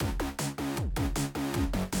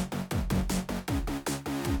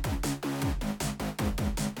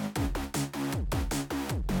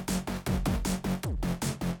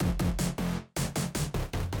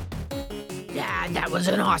Dad, that was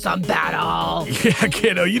an awesome battle. Yeah,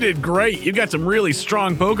 kiddo, you did great. You got some really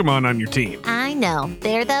strong Pokemon on your team. I know,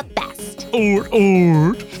 they're the best.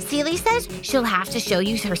 Or. Seely says she'll have to show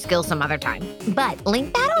you her skills some other time. But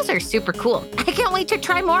link battles are super cool. I can't wait to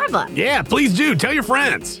try more of them. Yeah, please do. Tell your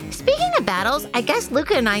friends. Speaking of battles, I guess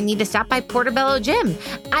Luca and I need to stop by Portobello Gym.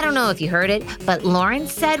 I don't know if you heard it, but Lauren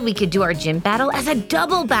said we could do our gym battle as a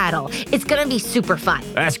double battle. It's gonna be super fun.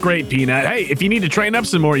 That's great, Peanut. Hey, if you need to train up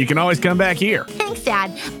some more, you can always come back here. Thanks,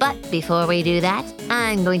 Dad. But before we do that,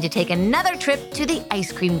 I'm going to take another trip to the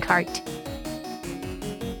ice cream cart.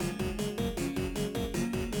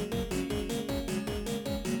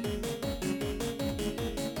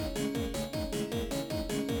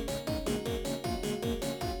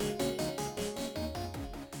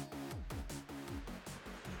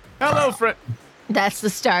 Hello, friend. That's the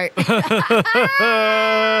start.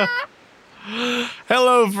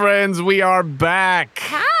 Hello, friends. We are back.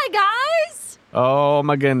 Hi, guys. Oh,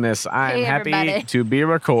 my goodness. I'm Hey, happy everybody. to be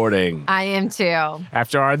recording. I am too.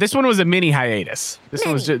 This one was a mini hiatus. This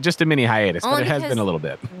one was just a mini hiatus, Only but it has because been a little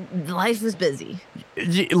bit. Life was busy. A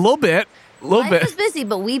little bit. Life was busy,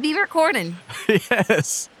 but we be recording.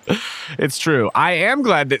 Yes, it's true. I am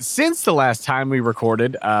glad that since the last time we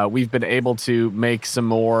recorded, we've been able to make some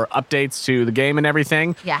more updates to the game and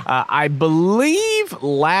everything. Yeah. I believe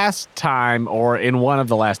last time, or in one of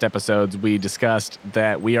the last episodes, we discussed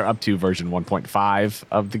that we are up to version 1.5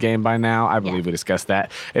 of the game by now. I believe we discussed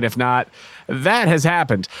that. And if not, that has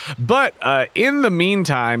happened. But in the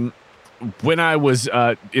meantime, when I was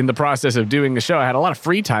in the process of doing the show, I had a lot of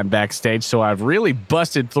free time backstage, so I've really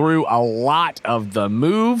busted through a lot of the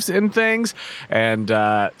moves and things, and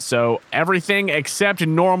so everything except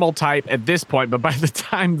normal type at this point, but by the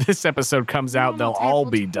time this episode comes out, they'll all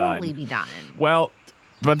be done. Totally be done. Well,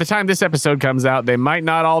 by the time this episode comes out, they might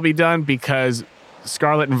not all be done because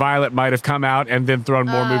Scarlet and Violet might have come out and then thrown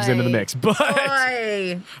more moves into the mix. But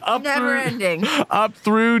Never ending. up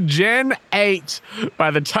through Gen 8,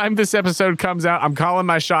 by the time this episode comes out, I'm calling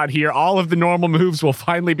my shot here. All of the normal moves will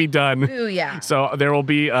finally be done. Ooh, yeah. So there will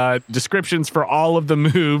be descriptions for all of the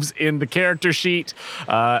moves in the character sheet.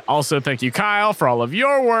 Also, thank you, Kyle, for all of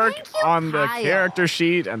your work on the character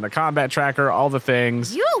sheet and the combat tracker, all the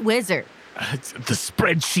things. You a wizard. It's the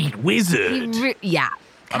spreadsheet wizard. Yeah.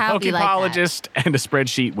 A How be like that? Pokepologist and a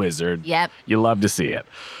spreadsheet wizard. Yep. You love to see it.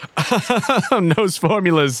 Knows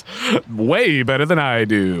formulas way better than I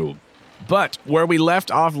do. But where we left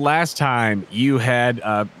off last time, you had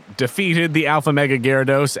defeated the Alpha Mega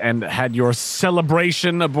Gyarados and had your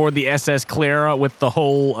celebration aboard the SS Clara with the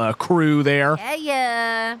whole crew there.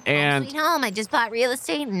 Yeah. And- Home sweet home. I just bought real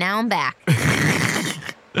estate and now I'm back.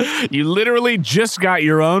 You literally just got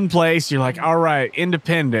your own place. You're like, all right,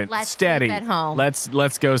 independent, Let's steady. sleep at home.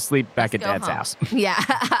 Let's go sleep back at Go Dad's home. house. Yeah.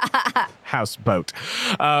 Houseboat.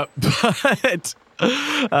 But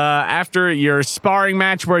after your sparring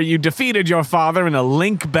match where you defeated your father in a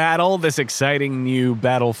link battle, this exciting new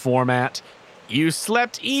battle format, you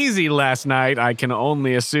slept easy last night, I can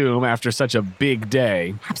only assume, after such a big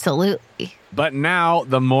day. Absolutely. But now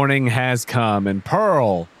the morning has come, and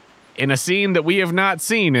Pearl, in a scene that we have not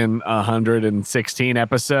seen in 116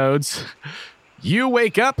 episodes, you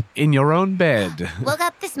wake up in your own bed. Woke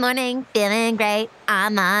up this morning feeling great.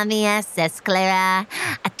 I'm on the SS Clara.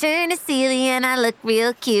 I turn to Celia and I look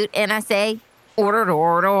real cute and I say, order.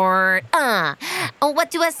 Oh, what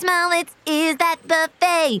do I smell? Is that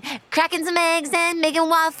buffet. Cracking some eggs and making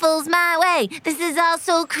waffles my way. This is all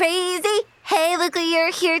so crazy. Hey, look,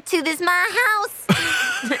 you're here too. This is my house.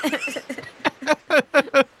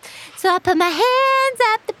 So I put my hands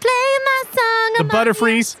up to play my song. The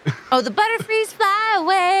Butterfrees. Oh, the Butterfrees fly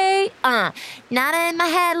away. Nodding in my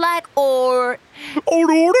head like or.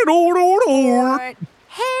 Hands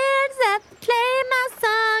up, play my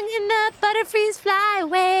song, and the Butterfrees fly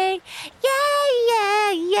away.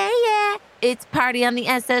 Yeah. It's party on the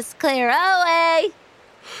SS Clara away.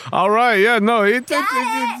 All right, yeah, no, it Got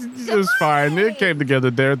was fine. It came together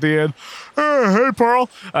there at the end. Hey, Pearl.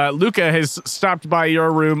 Luca has stopped by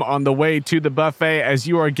your room on the way to the buffet as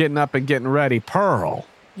you are getting up and getting ready. Pearl.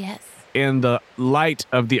 Yes. In the light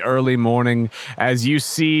of the early morning, as you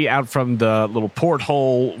see out from the little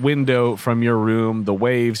porthole window from your room, the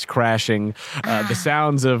waves crashing, the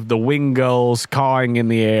sounds of the wing gulls cawing in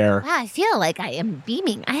the air. Wow, I feel like I am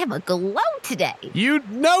beaming. I have a glow today. You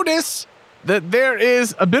notice that there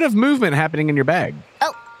is a bit of movement happening in your bag.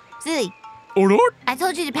 Oh, Silly, I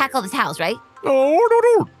told you to pack all this house, right?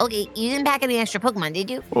 Okay, you didn't pack any extra Pokemon, did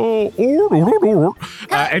you?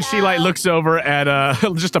 And she looks over at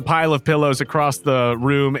just a pile of pillows across the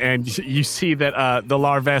room, and you see that the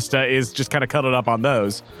Larvesta is just kind of cuddled up on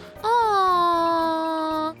those. Oh,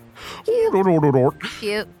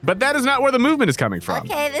 Cute. But that is not where the movement is coming from.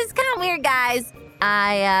 Okay, this is kind of weird, guys.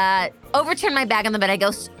 I overturn my bag on the bed. I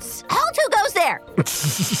go, how to goes there?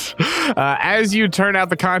 As you turn out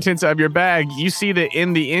the contents of your bag, you see that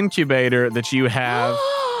in the incubator that you have,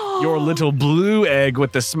 your little blue egg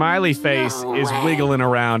with the smiley face is wiggling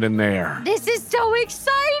around in there. This is so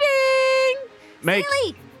exciting.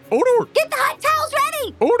 Silly, Order. get the hot towels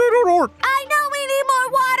ready. Order. I know we need more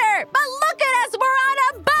water, but look at us. We're on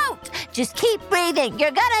a boat. Just keep breathing.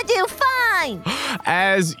 You're gonna do fine.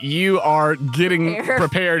 As you are getting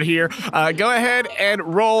prepared here, go ahead and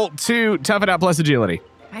roll 2 Tough It Out plus agility.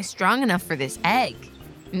 Am I strong enough for this egg?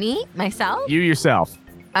 Me? Myself? You yourself.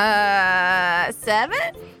 7?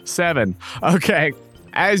 7. Okay.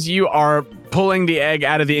 As you are pulling the egg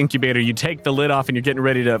out of the incubator, you take the lid off and you're getting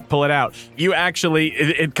ready to pull it out. You actually,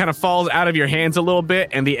 it kind of falls out of your hands a little bit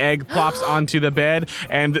and the egg plops onto the bed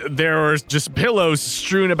and there are just pillows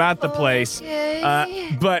strewn about the place.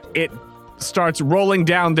 Okay. But it starts rolling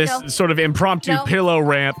down this sort of impromptu pillow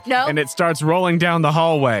ramp and it starts rolling down the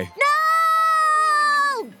hallway. No!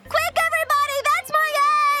 Quick, everybody! That's my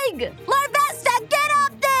egg! Larvesta, get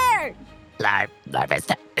up there!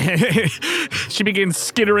 Larvesta. She begins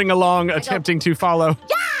skittering along, attempting to follow.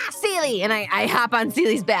 Yeah, Seely! And I hop on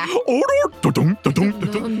Seely's back. You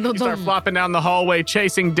start flopping down the hallway,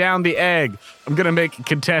 chasing down the egg. I'm going to make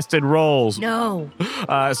contested rolls. No.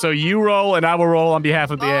 So you roll, and I will roll on behalf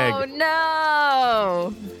of the egg. Oh,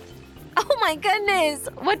 no. Oh, my goodness.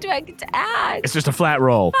 What do I get to add? It's just a flat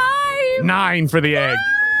roll. 5. 9 for the egg.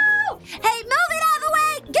 No! Hey, move it out of the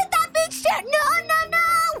way! Get that beach chair! No!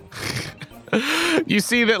 You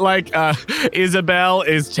see that, like, Isabel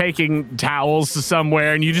is taking towels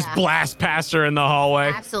somewhere, and you just blast past her in the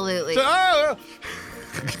hallway. Absolutely. Ah!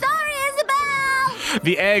 Sorry, Isabel!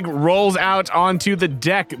 The egg rolls out onto the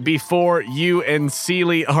deck before you and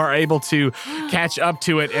Seely are able to catch up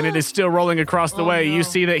to it, and it is still rolling across the way. No. You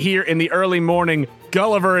see that here in the early morning,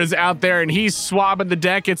 Gulliver is out there, and he's swabbing the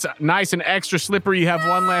deck. It's nice and extra slippery. You have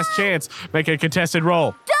one last chance. Make a contested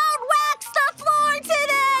roll. Don't wax the floor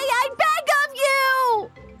today! I beg of you!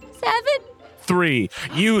 7? 3.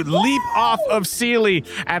 You leap off of Seely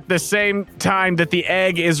at the same time that the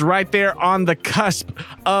egg is right there on the cusp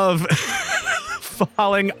of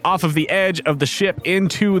falling off of the edge of the ship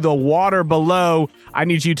into the water below. I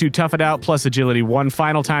need you to tough it out plus agility one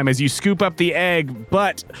final time as you scoop up the egg,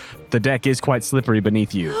 but the deck is quite slippery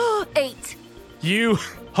beneath you. 8. You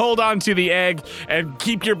hold on to the egg and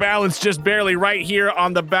keep your balance just barely right here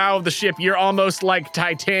on the bow of the ship. You're almost like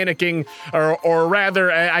Titanicking, or rather,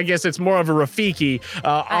 I guess it's more of a Rafiki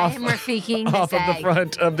I am Rafiking off this of the egg.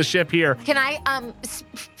 front of the ship here. Can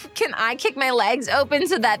I kick my legs open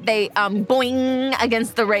so that they boing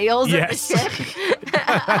against the rails Yes. of the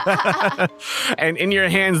ship? And in your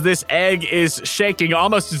hands, this egg is shaking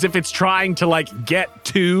almost as if it's trying to like get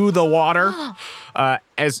to the water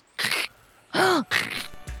as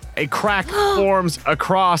a crack forms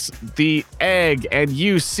across the egg and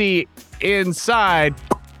you see inside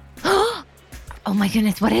Oh my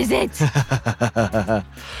goodness, what is it?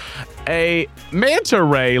 a manta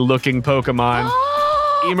ray looking Pokemon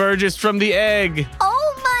emerges from the egg.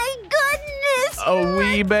 Oh my goodness! A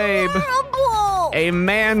wee babe. Adorable. A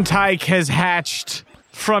Mantike has hatched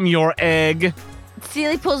from your egg.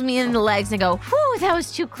 Seely pulls me in the legs and I go, whew, that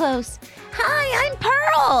was too close. Hi, I'm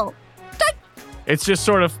Pearl. It's just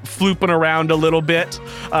sort of flooping around a little bit.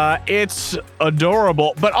 It's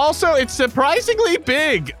adorable, but also it's surprisingly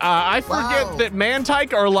big. I forget Whoa. that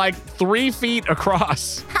Mantike are like 3 feet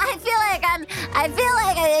across. I feel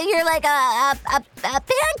like you're like a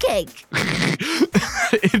pancake.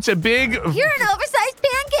 It's a big, You're an oversized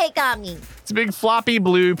pancake on me. it's a big floppy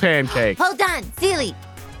blue pancake. Hold on, Seely,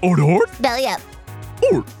 Or belly up.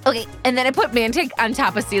 Okay, and then I put Mantic on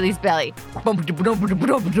top of Seely's belly. We've got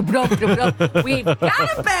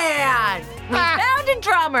a band! We found a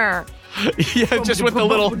drummer! Yeah, just with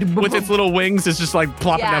its little wings, it's just like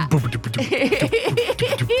plopping Yeah. down.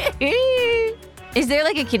 Is there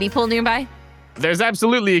like a kiddie pool nearby? There's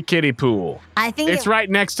absolutely a kiddie pool. I think It's right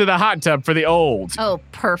next to the hot tub for the old. Oh,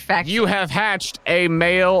 perfect. You have hatched a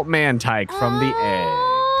male Mantike from the egg.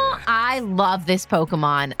 I love this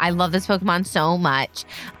Pokemon. I love this Pokemon so much.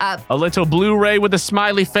 A little Blu-ray with a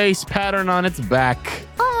smiley face pattern on its back.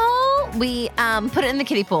 We put it in the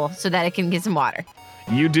kiddie pool so that it can get some water.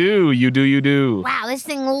 You do. Wow, this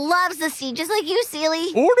thing loves the sea, just like you,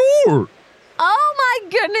 Seely. Order. Oh my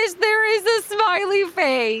goodness, there is a smiley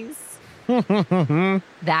face.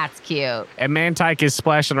 That's cute. And Mantike is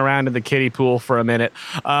splashing around in the kiddie pool for a minute.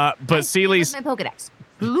 But Seely's, My Pokedex.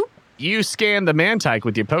 Boop. you scan the Mantike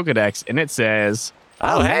with your Pokedex, and it says,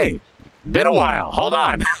 "Oh hey, Been a while. Hold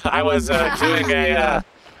on. I was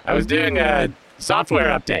doing a software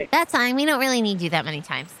update. That's fine. We don't really need you that many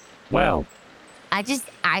times. Well,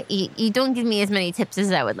 You don't give me as many tips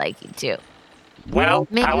as I would like you to. well,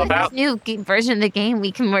 Maybe how with about this new version of the game,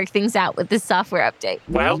 we can work things out with this software update.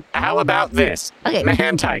 Well, how about this? Okay.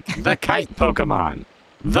 Mantike, the kite Pokemon.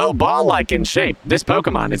 Though ball-like in shape, this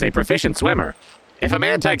Pokemon is a proficient swimmer. If a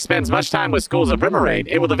Mantike spends much time with schools of Remoraid,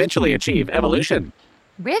 it will eventually achieve evolution.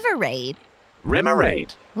 River Raid?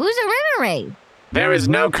 Remoraid. Who's a River Raid? There is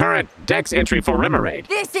no current Dex entry for Remoraid,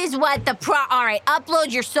 This is what all right,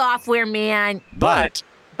 upload your software, man. but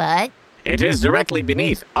But it is directly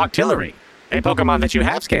beneath Octillery, a Pokemon that you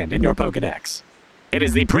have scanned in your Pokedex. It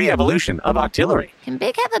is the pre-evolution of Octillery. can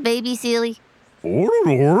Big have a baby, Sealy?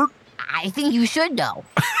 I think you should know.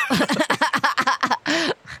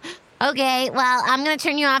 Okay, well, I'm going to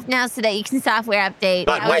turn you off now so that you can software update.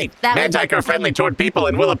 But wait, Mantike are friendly toward people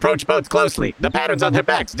and will approach boats closely. The patterns on their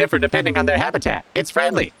backs differ depending on their habitat. It's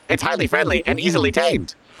friendly. It's highly friendly and easily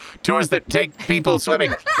tamed. Tours that take people swimming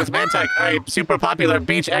with Mantike are a super popular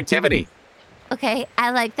beach activity. Okay, I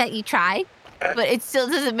like that you tried, but it still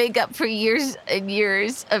doesn't make up for years and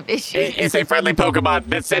years of issues. It's a friendly Pokemon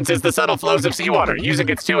that senses the subtle flows of seawater using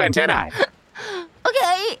its 2 antennae.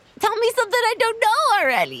 Okay, tell me something I don't know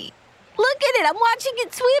already. Look at it. I'm watching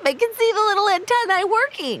it swim. I can see the little antennae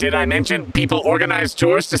working. Did I mention people organize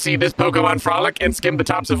tours to see this Pokemon frolic and skim the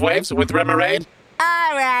tops of waves with Remoraid?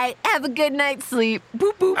 All right. Have a good night's sleep.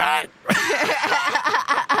 Boop, boop. All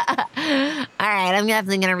right. I'm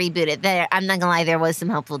definitely going to reboot it. I'm not going to lie. There was some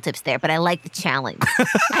helpful tips there, but I like the challenge.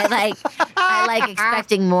 I like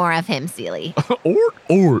expecting more of him, Sealy.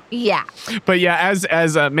 Or. Yeah. But yeah, as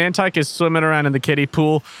Mantike is swimming around in the kiddie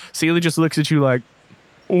pool, Sealy just looks at you like,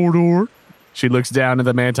 or. She looks down at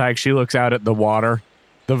the Mantike. She looks out at the water,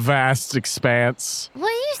 the vast expanse. What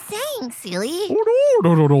are you saying, Sealy?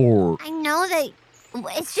 Or. I know that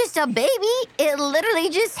it's just a baby. It literally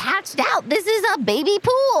just hatched out. This is a baby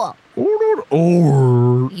pool.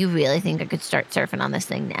 Or. You really think I could start surfing on this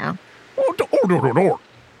thing now?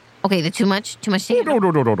 Okay, too much sand.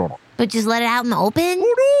 But just let it out in the open?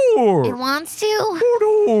 It wants to?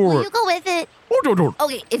 Will you go with it?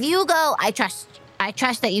 Okay, if you go, I trust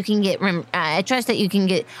that you can get.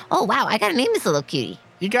 Oh wow, I gotta name this little cutie.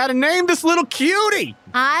 You gotta name this little cutie.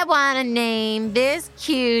 I want to name this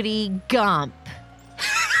cutie Gump.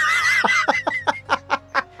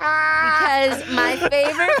 Because my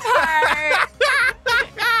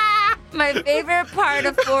favorite part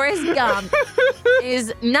of Forrest Gump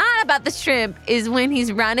is not about the shrimp, is when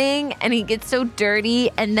he's running and he gets so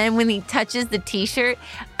dirty, and then when he touches the t-shirt,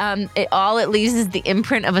 it leaves is the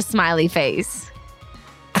imprint of a smiley face.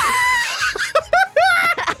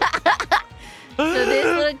 So this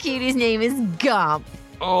little cutie's name is Gump.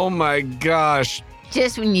 Oh my gosh.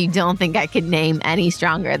 Just when you don't think I could name any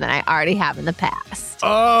stronger than I already have in the past.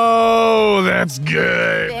 Oh, that's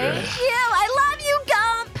good. Thank you. I love you,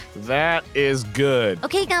 Gump. That is good.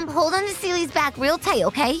 Okay, Gump, hold on to Sealy's back real tight,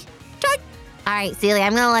 okay? Tight. All right, Sealy,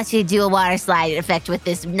 I'm going to let you do a water slide effect with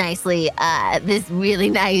this this really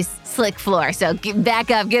nice slick floor. So back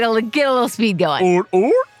up, get a little speed going.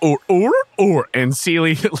 Or. And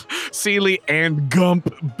Sealy and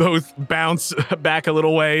Gump both bounce back a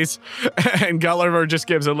little ways. And Gulliver just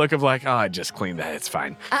gives a look of like, oh, I just cleaned that. It's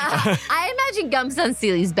fine. I imagine Gump's on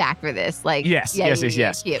Sealy's back for this. Like, yes.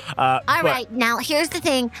 Cute. All right, now here's the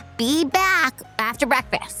thing. Be back after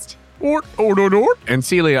breakfast. Or. And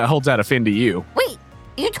Sealy holds out a fin to you. Wait,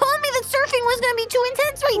 you told me that surfing was going to be too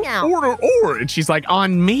intense right now. Or. And she's like,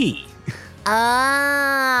 on me.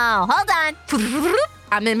 Oh, hold on.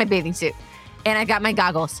 I'm in my bathing suit, and I got my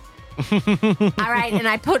goggles. All right, and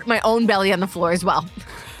I put my own belly on the floor as well.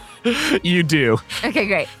 You do. Okay,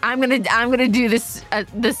 great. I'm gonna do this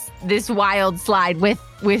wild slide with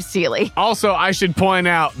Sealy. Also, I should point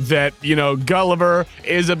out that, Gulliver,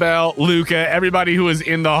 Isabel, Luca, everybody who is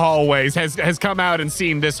in the hallways has come out and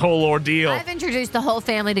seen this whole ordeal. I've introduced the whole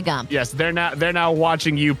family to Gump. Yes, they're now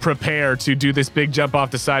watching you prepare to do this big jump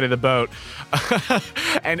off the side of the boat.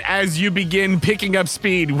 And as you begin picking up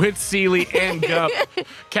speed with Sealy and Gump,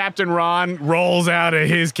 Captain Ron rolls out of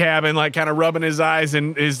his cabin, like kind of rubbing his eyes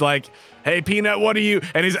and is like, "Hey, Peanut, what are you?"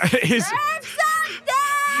 And his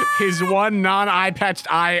one non-eye patched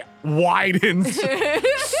eye widens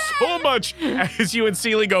so much as you and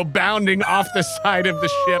Sealy go bounding off the side of the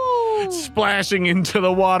ship, splashing into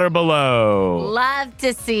the water below. Love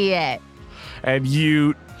to see it. And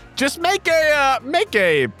you just make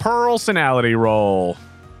a personality roll.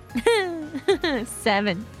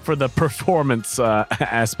 7. for the performance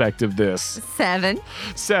aspect of this. 7.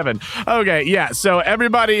 7. Okay, yeah. So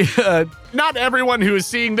everybody, not everyone who is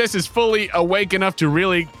seeing this is fully awake enough to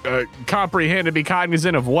really comprehend and be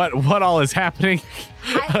cognizant of what all is happening,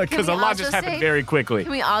 because a lot just happened very quickly.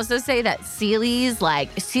 Can we also say that Seely's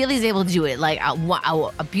able to do it like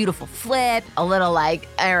a beautiful flip, a little like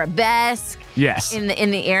arabesque. Yes. In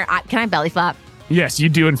the air. Can I belly flop? Yes, you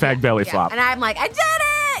do in fact belly flop. And I'm like, I did it!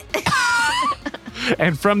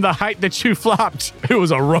 And from the height that you flopped, it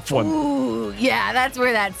was a rough one. Ooh, yeah, that's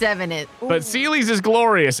where that 7 is. Ooh. But Seely's is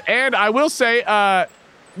glorious. And I will say,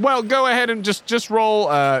 well, go ahead and just roll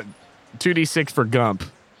 2d6 for Gump.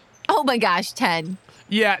 Oh my gosh, 10.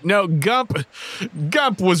 Yeah, no, Gump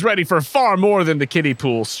was ready for far more than the kiddie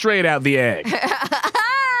pool, straight out the egg.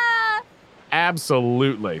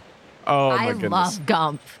 Absolutely. Oh, my goodness. I love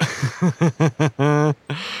Gump.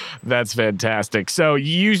 That's fantastic. So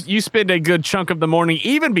you spend a good chunk of the morning,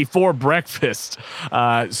 even before breakfast,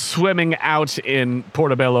 swimming out in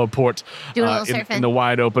Portobello Port Doing a little surfing. In the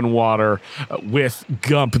wide open water with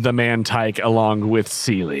Gump the man tyke along with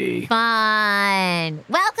Seely. Fun.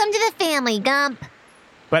 Welcome to the family, Gump.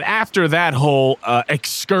 But after that whole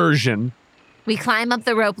excursion, we climb up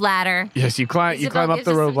the rope ladder. yes, you climb up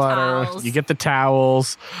the rope ladder. Towels. You get the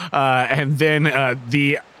towels, and then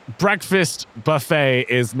the breakfast buffet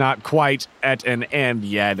is not quite at an end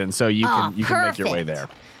yet, and so you can make your way there.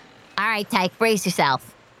 All right, Tyke, brace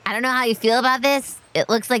yourself. I don't know how you feel about this. It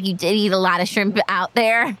looks like you did eat a lot of shrimp out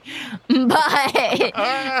there, but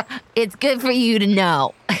it's good for you to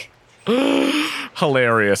know.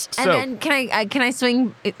 Hilarious. And then can I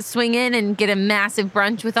swing in and get a massive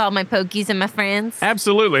brunch with all my pokies and my friends?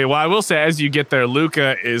 Absolutely. Well, I will say, as you get there,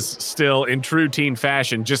 Luca is still in true teen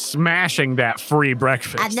fashion, just smashing that free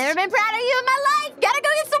breakfast. I've never been prouder of you in my life. Gotta go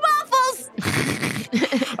get some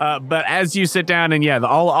waffles. But as you sit down, and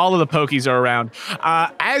all of the pokies are around,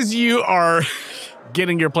 as you are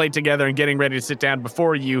getting your plate together and getting ready to sit down,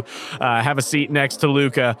 before you have a seat next to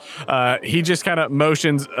Luca, he just kind of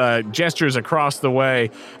motions, gestures across the way,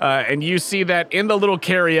 and you see that in the little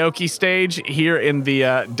karaoke stage here in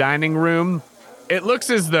the dining room, it looks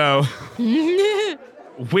as though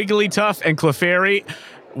Wigglytuff and Clefairy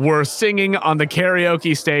were singing on the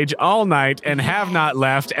karaoke stage all night and have not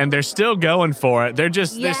left, and they're still going for it. They're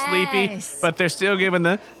sleepy, but they're still giving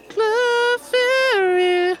the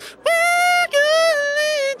Clefairy.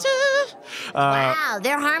 Wow,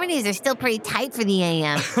 their harmonies are still pretty tight for the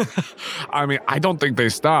AM. I mean, I don't think they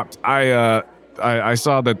stopped. I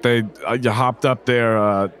saw that they hopped up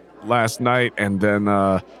there last night, and then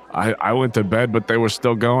I went to bed, but they were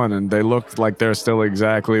still going, and they looked like they're still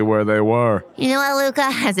exactly where they were. You know what, Luca?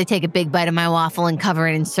 As I take a big bite of my waffle and cover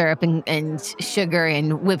it in syrup and sugar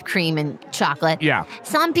and whipped cream and chocolate. Yeah.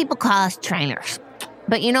 Some people call us trainers.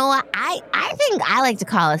 But you know what? I think I like to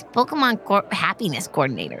call us Pokemon happiness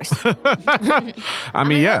coordinators. I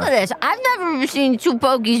mean, yeah. Look at this. I've never seen two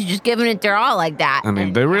Pokies just giving it their all like that. I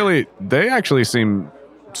mean, they actually seem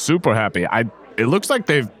super happy. It looks like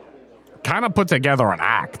they've kind of put together an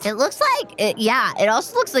act. It looks like, it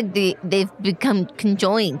also looks like they've become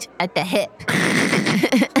conjoined at the hip.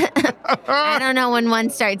 I don't know when one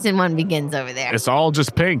starts and one begins over there. It's all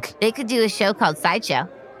just pink. They could do a show called Sideshow.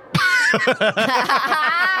 Can you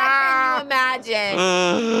imagine?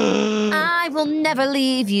 I will never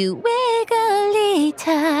leave you,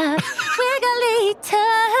 Wigglytuff,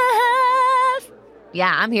 Wigglytuff.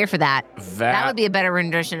 Yeah, I'm here for that. That would be a better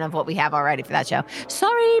rendition of what we have already for that show.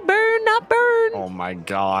 Sorry, burn, not burn. Oh my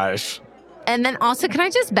gosh. And then also, can I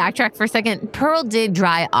just backtrack for a second? Pearl did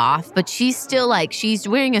dry off, but she's still she's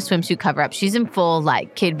wearing a swimsuit cover-up. She's in full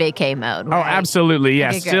kid vacay mode. Right? Oh, absolutely. Yeah,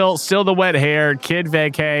 okay, still the wet hair, kid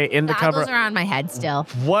vacay in the cover. Goggles are on my head still.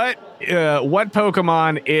 What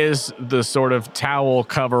Pokemon is the sort of towel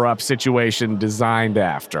cover-up situation designed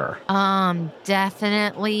after?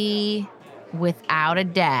 Definitely, without a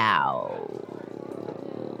doubt.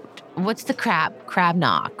 What's the crab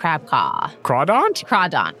caw? Crawdont?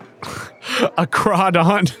 Crawdont. A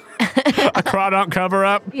Crawdont? A Crawdont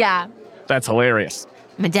cover-up? Yeah. That's hilarious.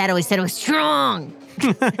 My dad always said it was strong.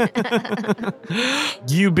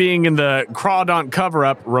 You being in the Crawdont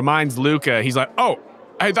cover-up reminds Luca, he's like, oh,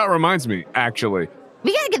 hey, that reminds me, actually.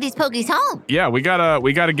 We gotta get these Pokies home. Yeah, we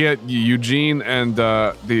gotta get Eugene and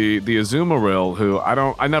the Azumarill, who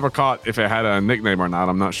I never caught if it had a nickname or not.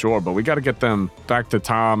 I'm not sure, but we gotta get them back to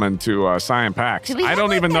Tom and to Cyan Pax. I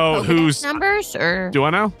don't even know who's numbers or. Do I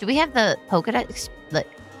know? Do we have the Pokedex?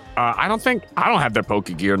 I don't have their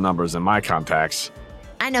Pokegear numbers in my contacts.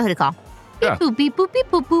 I know who to call. Yeah. Beep boop beep boop beep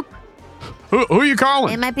boop boop. Who are you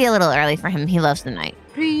calling? It might be a little early for him. He loves the night.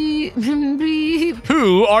 3, beep, beep.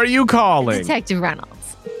 Who are you calling? Detective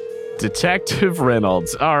Reynolds. Detective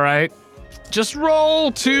Reynolds. All right. Just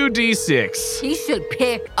roll 2d6. He should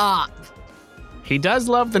pick up. He does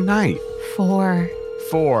love the night. 4.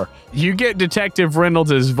 4. You get Detective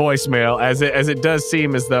Reynolds' voicemail, as it does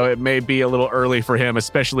seem as though it may be a little early for him,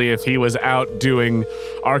 especially if he was out doing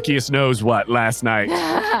Arceus knows what last night.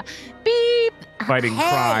 Beep. Fighting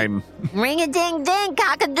crime. Ring-a-ding-ding,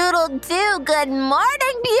 cock-a-doodle-doo. Good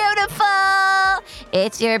morning, beautiful.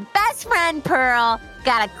 It's your best friend, Pearl.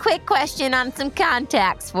 Got a quick question on some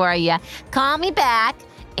contacts for you. Call me back.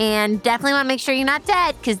 And definitely want to make sure you're not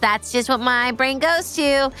dead, because that's just what my brain goes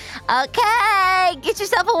to. Okay, get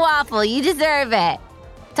yourself a waffle. You deserve it.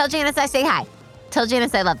 Tell Janice I say hi. Tell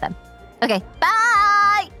Janice I love them. Okay,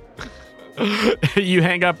 bye. You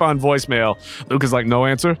hang up on voicemail. Luke is like, no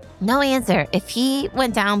answer? No answer. If he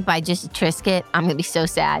went down by just a Triscuit, I'm going to be so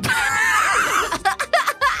sad. Is that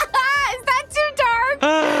too dark?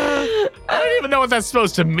 I don't even know what that's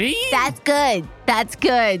supposed to mean. That's good. That's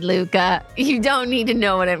good, Luca. You don't need to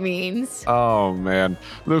know what it means. Oh, man.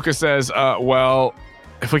 Luca says, well,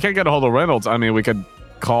 if we can't get a hold of Reynolds, I mean, we could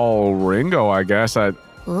call Ringo, I guess. Ooh,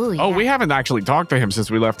 yeah. Oh, we haven't actually talked to him since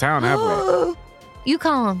we left town, have we? You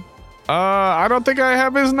call him. I don't think I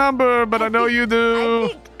have his number, but I know you do.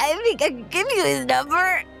 I think I can give you his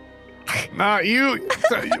number. Nah, you.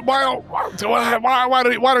 Why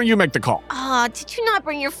don't you make the call? Oh, did you not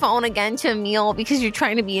bring your phone again to a meal because you're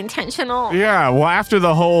trying to be intentional? Yeah, well, after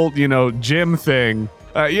the whole, gym thing,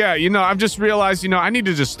 I've just realized, I need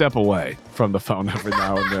to just step away from the phone every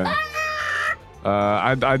now and then.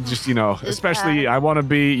 I just, especially I want to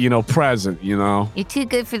be, present, You're too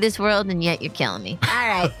good for this world, and yet you're killing me. All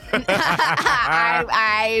right.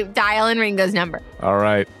 I dial in Ringo's number. All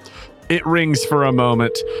right. It rings for a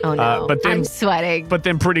moment. Oh, no. But then, I'm sweating. But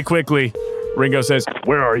then pretty quickly, Ringo says,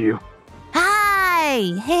 where are you?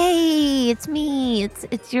 Hi. Hey, it's me.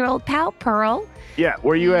 It's your old pal, Pearl. Yeah,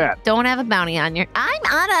 where you at? Don't have a bounty on you. I'm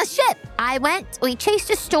on a ship. We chased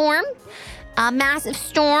a storm. A massive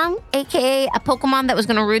storm, a.k.a. a Pokemon that was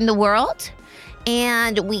going to ruin the world.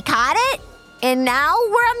 And we caught it. And now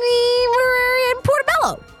we're in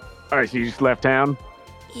Portobello. All right, so you just left town?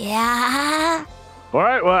 Yeah. All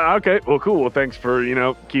right, well, okay. Well, cool. Well, thanks for,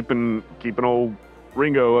 keeping old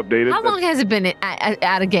Ringo updated. How long has it been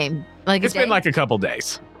at a game? It's been like a couple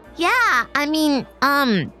days. Yeah, I mean,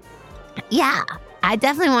 yeah. I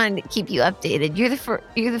definitely wanted to keep you updated.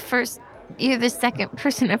 You're the second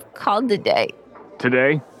person I've called today.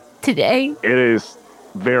 Today? Today? It is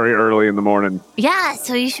very early in the morning. Yeah,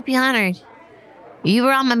 so you should be honored. You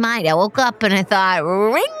were on my mind. I woke up and I thought,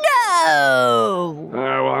 Ringo!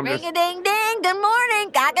 Ring-a-ding-ding, good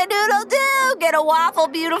morning, cock-a-doodle-doo, get a waffle,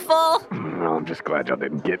 beautiful. Well, I'm just glad y'all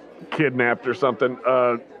didn't get kidnapped or something.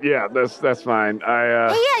 Yeah, that's fine. Hey,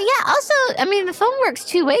 yeah. Also, I mean, the phone works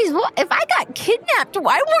two ways. Well, if I got kidnapped,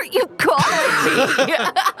 why weren't you calling me?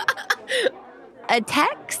 A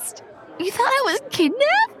text? You thought I was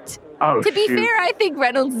kidnapped? Oh, To be shoot. fair, I think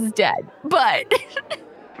Reynolds is dead, but...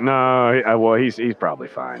 No, well, he's probably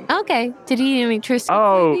fine. Okay. Did he eat any Triscuits?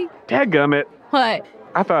 Oh, dadgummit. What?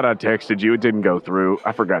 I thought I texted you. It didn't go through.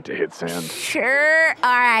 I forgot to hit send. Sure.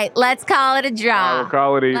 All right. Let's call it a draw. We'll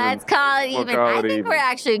call it even. Let's call it even. I think we're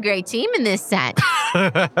actually a great team in this set. All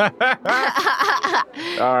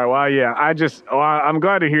right. Well, yeah. I'm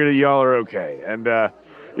glad to hear that y'all are okay. And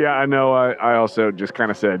yeah, I know. I also just kind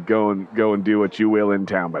of said go and do what you will in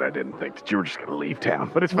town, but I didn't think that you were just going to leave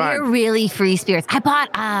town. But it's fine. We're really free spirits. I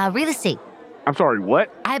bought real estate. I'm sorry.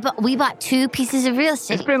 What? We bought 2 pieces of real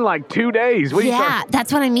estate. It's been like 2 days. What are you talking?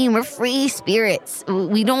 That's what I mean. We're free spirits.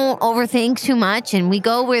 We don't overthink too much, and we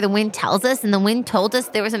go where the wind tells us. And the wind told us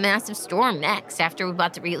there was a massive storm next after we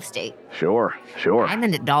bought the real estate. Sure. I'm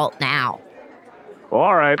an adult now. Well,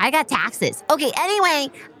 all right. I got taxes. Okay.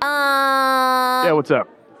 Anyway. Yeah. What's up?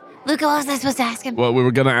 Luca, what was I supposed to ask him? Well, we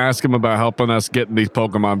were going to ask him about helping us getting these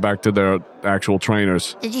Pokemon back to their actual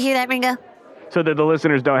trainers. Did you hear that, Ringo? So that the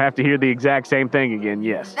listeners don't have to hear the exact same thing again,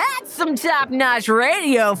 yes. That's some top-notch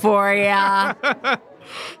radio for ya.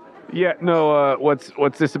 Yeah, no,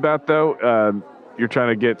 what's this about, though? You're trying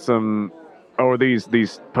to get some... Oh, these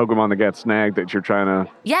Pokemon that got snagged that you're trying to...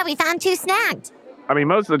 Yeah, we found 2 snagged. I mean,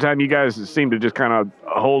 most of the time you guys seem to just kind of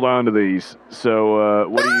hold on to these. So,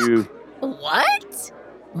 what do you... What?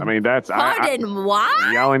 I mean, that's... Pardon,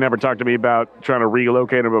 what? Y'all ain't never talked to me about trying to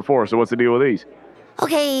relocate them before, so what's the deal with these?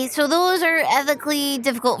 Okay, so those are ethically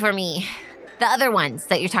difficult for me. The other ones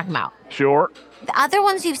that you're talking about. Sure. The other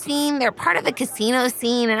ones you've seen, they're part of the casino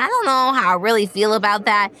scene, and I don't know how I really feel about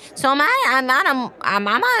that. So I'm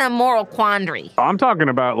on a moral quandary. I'm talking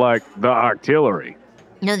about, like, the Octillery.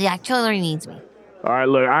 No, the artillery needs me. All right,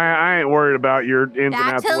 look, I ain't worried about your ins and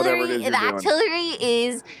outs of whatever it is you're The doing. artillery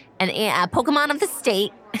is a Pokemon of the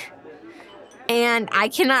state, and I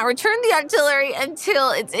cannot return the artillery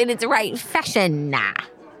until it's in its right fashion.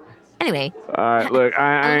 Anyway. All right, look,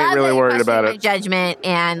 I ain't really worried about my it. Judgment,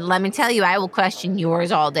 and let me tell you, I will question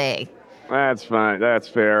yours all day. That's fine. That's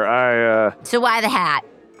fair. So why the hat?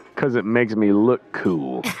 Because it makes me look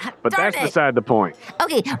cool. But Darn that's it. beside the point.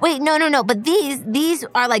 Okay, wait, no. But these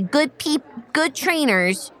are like good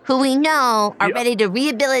trainers who we know are ready to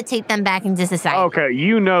rehabilitate them back into society. Okay,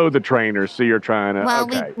 you know the trainers, so you're trying to. Well,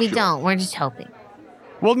 okay, we sure. don't. We're just hoping.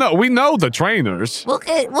 Well, no, we know the trainers. We'll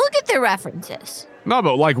get their references. No,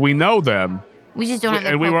 but like we know them. We just don't have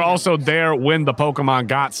their And we were Pokemon. also there when the Pokemon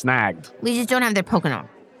got snagged. We just don't have their Pokemon.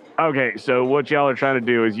 Okay, so what y'all are trying to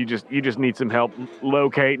do is you just need some help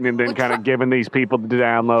locating and then We're kind of giving these people the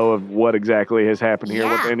down low of what exactly has happened here,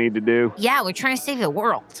 what Yeah. they need to do. Yeah, we're trying to save the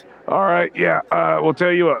world. All right, yeah. We'll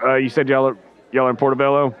tell you what. You said y'all are in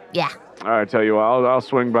Portobello. Yeah. All right, tell you what. I'll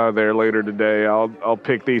swing by there later today. I'll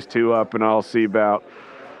pick these two up and I'll see about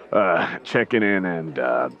checking in and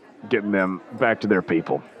getting them back to their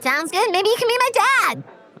people. Sounds good. Maybe you can be my dad.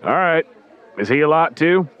 All right. Is he a lot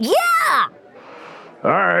too? Yeah. All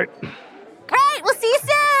right. Great. We'll see you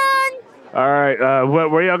soon. All right.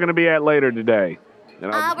 Where y'all gonna be at later today?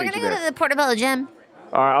 And I'll We're meet gonna you go there. to the Portobello gym.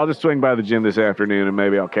 All right. I'll just swing by the gym this afternoon and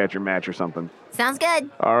maybe I'll catch your match or something. Sounds good.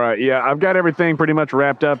 All right. Yeah, I've got everything pretty much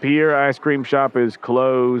wrapped up here. Ice cream shop is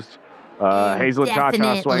closed. Hazel and Cha-Cha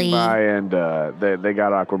Definitely. swing by and they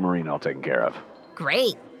got Aquamarine all taken care of.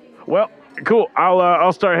 Great. Well, cool.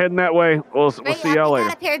 I'll start heading that way. We'll Great. see y'all I later.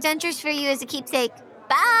 got a pair of dentures for you as a keepsake.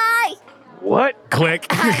 Bye. What? Click.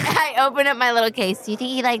 I open up my little case. Do you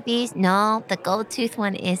think you like these? No, the gold tooth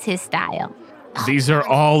one is his style. These are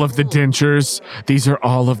all of the dentures. These are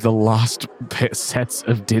all of the lost sets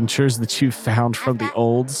of dentures that you found from the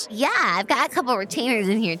olds. Yeah, I've got a couple retainers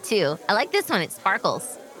in here too. I like this one. It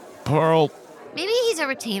sparkles. Pearl, Maybe he's a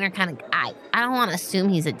retainer kind of guy. I don't want to assume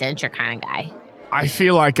he's a denture kind of guy. I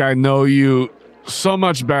feel like I know you so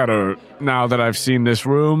much better now that I've seen this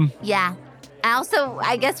room. Yeah.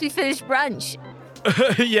 I guess we finished brunch.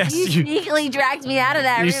 Yes, You sneakily dragged me out of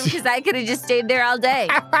that you room see- because I could have just stayed there all day.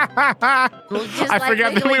 I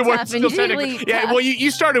forgot that we were Tough still and technically. Jigglypuff. Yeah, well,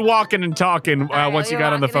 you started walking and talking once you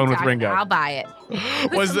got on the phone with Ringo. I'll buy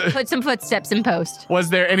it. Put some footsteps in post. Was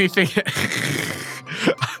there anything?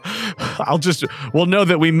 We'll know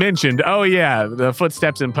that we mentioned. Oh yeah, the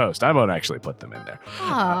footsteps in post. I won't actually put them in there.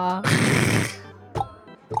 Aww.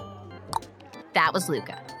 That was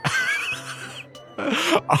Luca.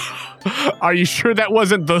 Are you sure that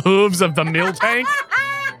wasn't the hooves of the mill tank?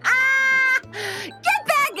 Get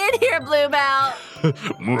back in here, Bluebell.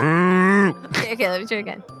 Okay, let me try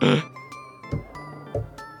again.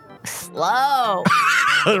 Slow.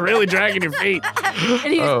 Really dragging your feet.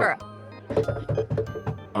 And he was purr.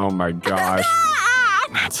 Oh my gosh.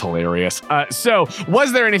 That's hilarious. So,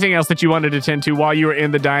 was there anything else that you wanted to tend to while you were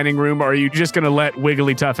in the dining room, or are you just going to let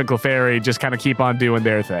Wigglytuff and Clefairy just kind of keep on doing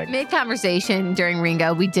their thing? Mid conversation during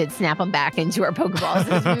Ringo, we did snap them back into our Pokeballs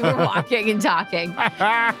as we were walking and talking.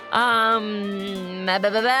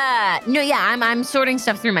 No, yeah, I'm sorting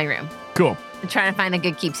stuff through my room. Cool. I'm trying to find a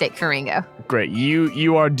good keepsake for Ringo. Great.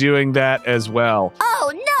 You are doing that as well.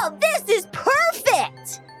 Oh no, this is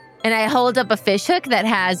perfect! And I hold up a fish hook that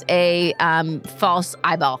has a false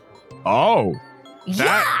eyeball. Oh,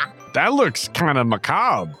 Yeah, that looks kind of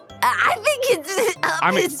macabre. I think it's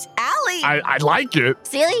up his alley. I like it.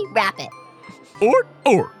 Silly, wrap it.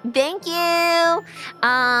 Or. Thank you.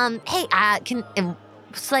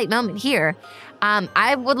 Slight moment here.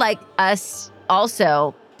 I would like us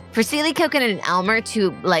also for Sealy, Coconut, and Elmer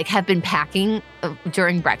to have been packing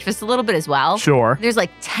during breakfast a little bit as well. Sure. There's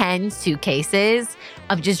 10 suitcases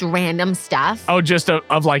of just random stuff. Oh, just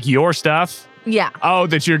of your stuff? Yeah. Oh,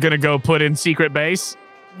 that you're going to go put in secret base?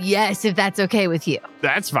 Yes, if that's okay with you.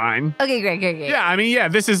 That's fine. Okay, great. Yeah, I mean, yeah,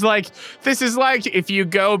 this is like if you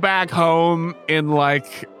go back home in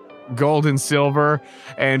gold and silver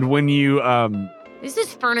and when you This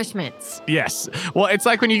is furnishments. yes. Well, it's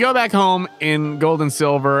like when you go back home in gold and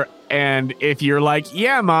silver and if you're like,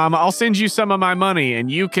 yeah, Mom, I'll send you some of my money and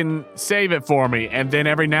you can save it for me. And then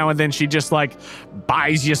every now and then she just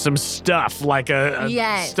buys you some stuff like a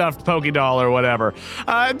Yes. stuffed Pokédoll or whatever.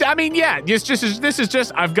 I mean, yeah, this is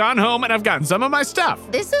just I've gone home and I've gotten some of my stuff.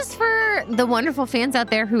 This is for for the wonderful fans out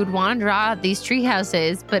there who would want to draw these tree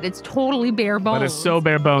houses, but it's totally bare bones. But it's so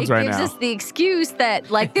bare bones right now. It gives us the excuse that,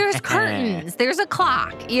 like, there's curtains, there's a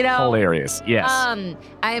clock, you know? Hilarious, yes.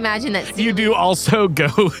 I imagine that you do also go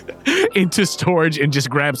into storage and just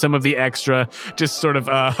grab some of the extra, just sort of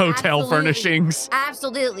hotel furnishings.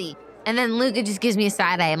 Absolutely. And then Luca just gives me a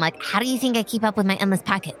side eye. I'm like, how do you think I keep up with my endless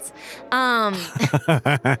pockets? And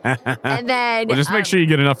then... Well, just make sure you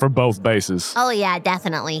get enough for both bases. Oh, yeah,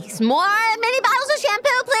 definitely. Some more mini bottles of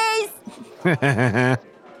shampoo, please.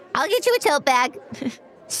 I'll get you a tote bag.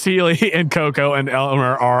 Celie and Coco and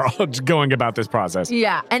Elmer are going about this process.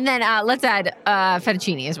 Yeah, and then let's add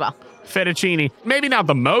fettuccine as well. Fettuccine. Maybe not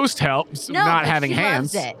the most help, not having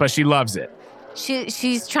hands, but she loves it.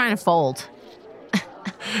 She's trying to fold.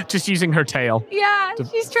 Just using her tail. Yeah,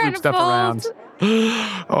 she's trying to stuff fold.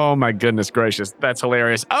 Around. Oh my goodness gracious. That's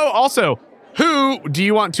hilarious. Oh, also, who do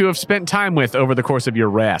you want to have spent time with over the course of your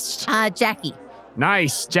rest? Jackie.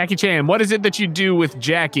 Nice. Jackie Chan. What is it that you do with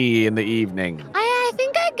Jackie in the evening? I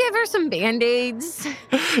think I'd give her some Band-Aids.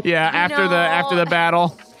 Yeah, after the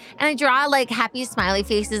battle. And I draw like happy smiley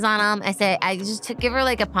faces on them. I just give her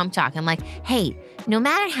like a pump talk. I'm like, hey, no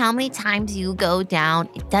matter how many times you go down,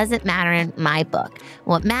 it doesn't matter in my book.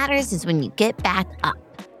 What matters is when you get back up.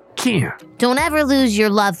 Yeah. Don't ever lose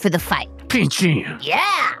your love for the fight. Pinchy.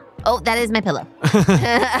 Yeah. Oh, that is my pillow.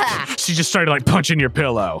 She just started like punching your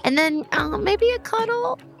pillow. And then maybe a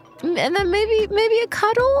cuddle. And then maybe a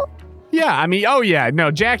cuddle. Yeah, I mean, oh yeah,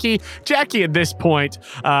 no, Jackie at this point,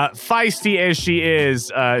 feisty as she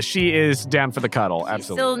is down for the cuddle,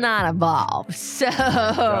 absolutely. Still not evolved, so.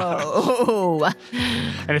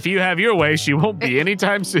 And if you have your way, she won't be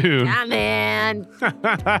anytime soon. Yeah, man.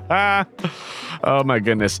 Oh my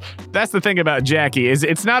goodness, that's the thing about Jackie is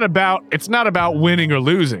it's not about winning or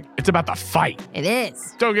losing. It's about the fight. It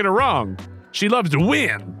is. Don't get it wrong. She loves to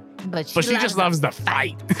win, but she just loves the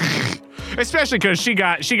fight. Especially because she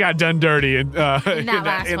got done dirty in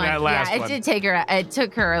that last one. It did take her. It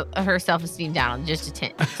took her self-esteem down just a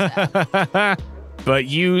tint. So. But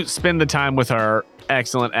you spend the time with her.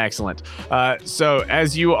 Excellent, excellent. So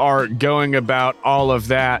as you are going about all of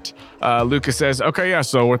that, Lucas says, "Okay, yeah.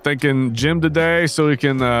 So we're thinking gym today, so we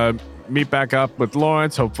can meet back up with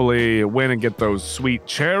Lawrence. Hopefully, win and get those sweet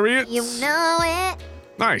chariots. You know it."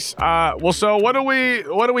 Nice. Well, so what are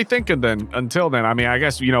we thinking then? Until then, I mean, I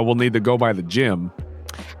guess we'll need to go by the gym.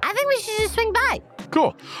 I think we should just swing by.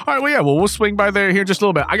 Cool. All right. Well, yeah. Well, we'll swing by there here just a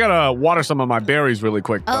little bit. I gotta water some of my berries really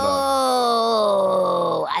quick. But,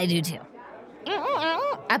 I do too.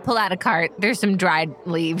 I pull out a cart. There's some dried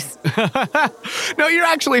leaves. No, you're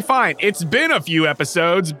actually fine. It's been a few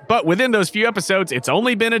episodes, but within those few episodes, it's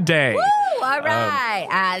only been a day. Woo! All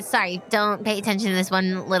right. Sorry, don't pay attention to this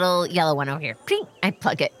one little yellow one over here. I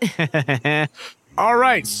plug it. All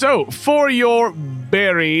right. So for your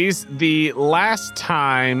berries, the last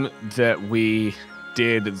time that we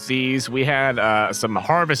did these, we had some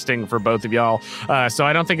harvesting for both of y'all. So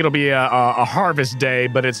I don't think it'll be a harvest day,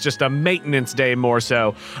 but it's just a maintenance day more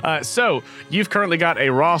so. So you've currently got a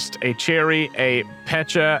Rost, a Cherry, a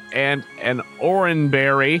Pecha, and an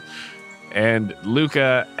Oranberry. And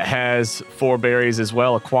Luca has 4 berries as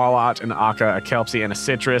well, a Qualot, an Aka, a Kelpsy, and a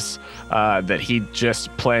Citrus that he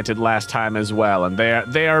just planted last time as well. And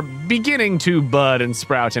they are beginning to bud and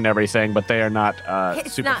sprout and everything, but they are not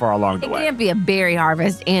super far along the way. It can't be a berry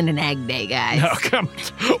harvest and an egg day, guys. No, come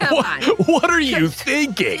on. What are you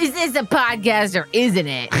thinking? Is this a podcast or isn't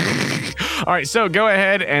it? All right, so go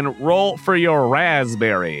ahead and roll for your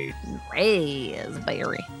raspberry.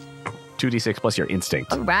 Raspberry. 2d6 plus your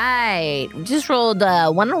instinct. All right. Just rolled 1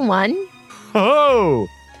 on 1. Oh!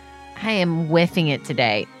 I am whiffing it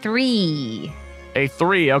today. 3. A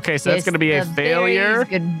 3. Okay, so that's going to be a failure.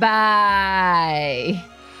 Goodbye.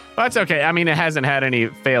 Well, that's okay. I mean, it hasn't had any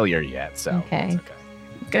failure yet, so. Okay. I'm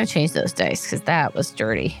going to change those dice because that was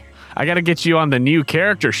dirty. I got to get you on the new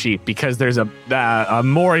character sheet because there's a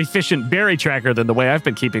more efficient berry tracker than the way I've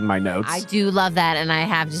been keeping my notes. I do love that, and I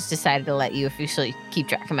have just decided to let you officially keep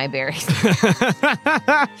track of my berries.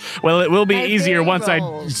 Well, it will be My easier berry once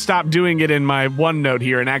rolls. I stop doing it in my OneNote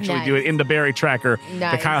here and actually do it Nice. in the berry tracker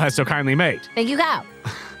that Kyle has so kindly made. Thank you, Kyle.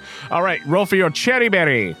 All right, roll for your cherry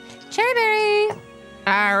berry. Cherry berry.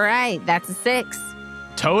 All right, that's a 6.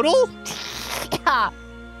 Total? Yeah.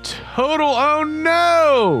 Total? Oh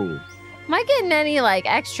no! Am I getting any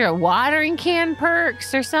extra watering can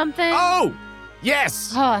perks or something? Oh,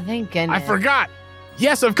 yes. Oh, thank goodness. I forgot.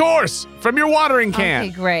 Yes, of course. From your watering can.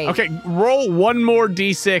 Okay, great. Okay, roll 1 more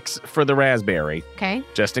d6 for the raspberry, Okay.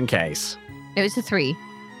 just in case. It was a 3.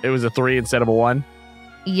 It was a 3 instead of a 1.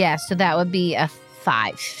 Yeah, so that would be a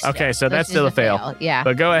 5. Okay, so which that's is still a fail. Yeah.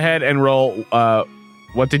 But go ahead and roll.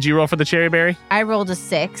 What did you roll for the cherry berry? I rolled a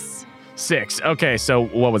 6. 6. Okay, so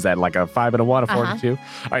what was that? Like a 5 and a 1, a 4 and a 2? All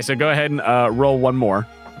right, so go ahead and roll one more.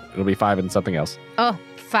 It'll be 5 and something else. Oh,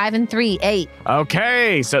 5 and 3, 8.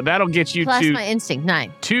 Okay, so that'll get you Plus to my instinct,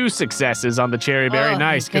 9. 2 successes on the cherry berry. Oh,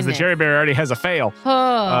 Nice, because the goodness. cherry berry already has a fail. Oh,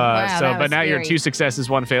 wow, So, that but was now you're scary. 2 successes,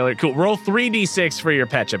 1 failure. Cool. Roll 3d6 for your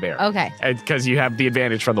Pecha berry. Okay. Because you have the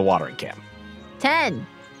advantage from the watering can. 10.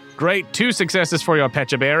 Great. 2 successes for your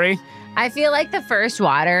Pecha berry. I feel like the first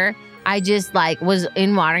water, I just was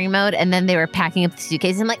in watering mode, and then they were packing up the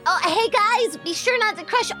suitcase. I'm like, oh, hey guys, be sure not to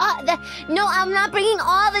crush all the. No, I'm not bringing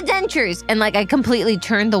all the dentures. And I completely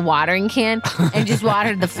turned the watering can and just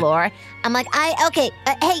watered the floor. I'm like, okay,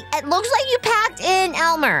 hey, it looks like you packed in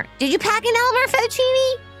Elmer. Did you pack in Elmer,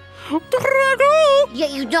 Fettuccine? Yeah,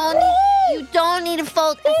 you don't need to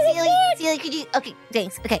fold. Celia, could you? Okay,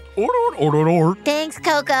 thanks. Okay, thanks,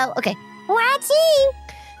 Coco. Okay, Watching.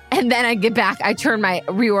 And then I get back,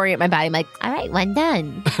 reorient my body. I'm like, all right, one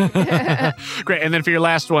done. Great. And then for your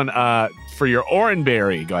last one, for your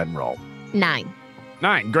oranberry, go ahead and roll. 9.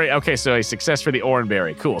 9. Great. Okay, so a success for the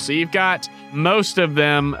oranberry. Cool. So you've got most of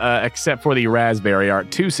them, except for the raspberry, are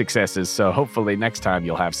 2 successes. So hopefully next time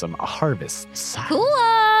you'll have some harvests. Cool.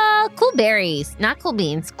 Cool berries. Not cool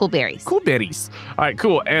beans, cool berries. Cool berries. All right,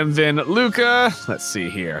 cool. And then Luca, let's see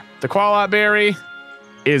here. The Qualot berry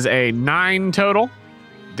is a 9 total.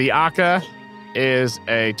 The Aka is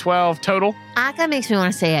a 12 total. Aka makes me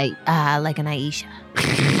want to say like an Aisha.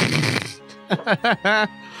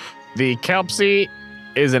 The Kelpsy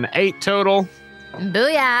is an 8 total.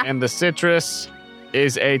 Booyah. And the Citrus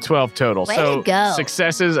is a 12 total. Way so to go.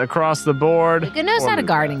 successes across the board. Luca knows how to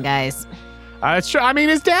garden, guys. It's true. I mean,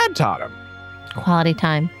 his dad taught him. Quality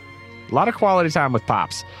time. A lot of quality time with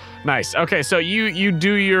Pops. Nice. Okay, so you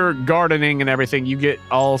do your gardening and everything. You get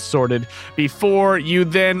all sorted before you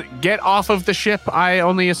then get off of the ship, I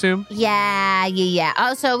only assume? Yeah.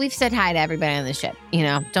 Also, we've said hi to everybody on the ship.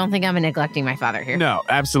 Don't think I'm neglecting my father here. No,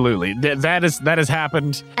 absolutely. That has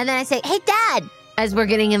happened. And then I say, hey, Dad, as we're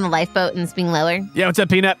getting in the lifeboat and it's being lowered. Yeah, what's up,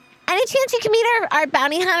 Peanut? Any chance you can meet our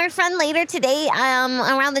bounty hunter friend later today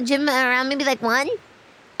around the gym, around maybe 1?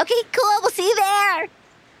 Okay, cool. We'll see you there.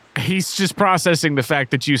 He's just processing the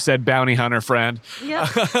fact that you said bounty hunter friend. Yep.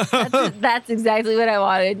 That's exactly what I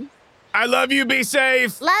wanted. I love you. Be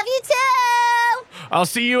safe. Love you too. I'll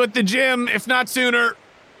see you at the gym, if not sooner.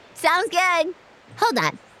 Sounds good. Hold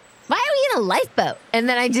on. Why are we in a lifeboat? And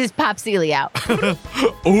then I just pop Celia out. Thanks,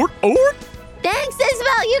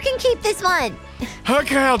 Isabel. You can keep this one.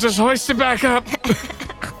 Okay, I'll just hoist it back up.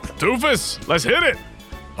 Doofus, let's hit it.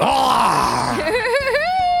 Ah!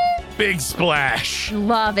 Big splash.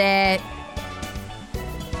 Love it.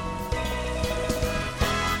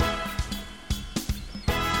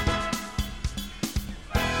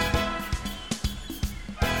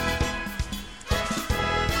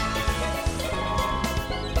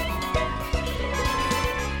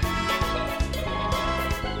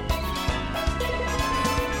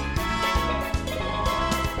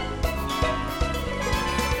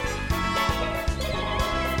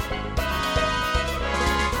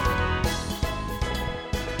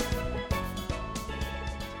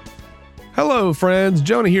 Hello, friends.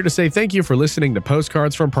 Jonah here to say thank you for listening to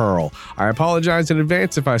Postcards from Pearl. I apologize in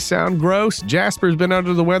advance if I sound gross. Jasper's been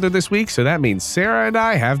under the weather this week, so that means Sarah and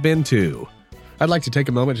I have been too. I'd like to take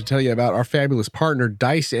a moment to tell you about our fabulous partner,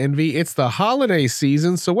 Dice Envy. It's the holiday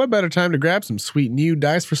season, so what better time to grab some sweet new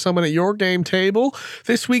dice for someone at your game table?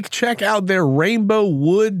 This week, check out their Rainbow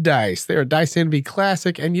Wood dice. They're a Dice Envy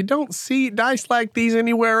classic, and you don't see dice like these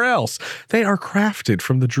anywhere else. They are crafted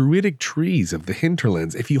from the druidic trees of the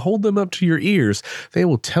hinterlands. If you hold them up to your ears, they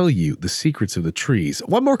will tell you the secrets of the trees.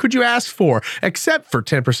 What more could you ask for, except for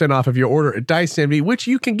 10% off of your order at Dice Envy, which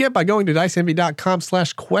you can get by going to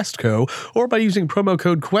diceenvy.com/questco or by using promo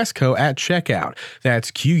code QuestCo at checkout. That's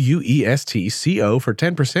QUESTCO for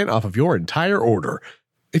 10% off of your entire order.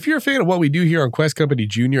 If you're a fan of what we do here on Quest Company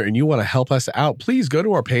Jr. and you want to help us out, please go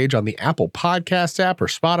to our page on the Apple Podcast app or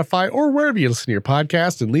Spotify or wherever you listen to your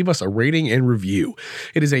podcast and leave us a rating and review.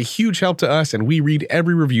 It is a huge help to us, and we read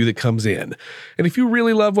every review that comes in. And if you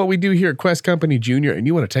really love what we do here at Quest Company Jr. and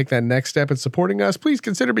you want to take that next step in supporting us, please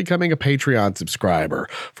consider becoming a Patreon subscriber.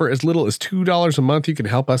 For as little as $2 a month, you can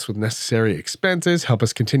help us with necessary expenses, help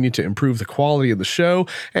us continue to improve the quality of the show,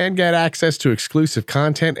 and get access to exclusive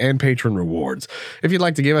content and patron rewards. If you'd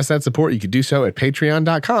like to give us that support, you can do so at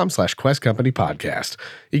patreon.com/questcompanypodcast.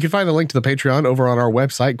 You can find the link to the Patreon over on our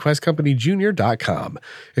website, questcompanyjr.com.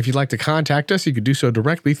 If you'd like to contact us, you can do so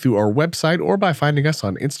directly through our website or by finding us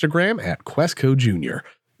on Instagram at QuestcoJr.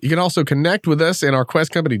 You can also connect with us in our Quest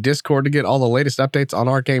Company Discord to get all the latest updates on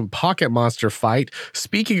our game Pocket Monster Fight.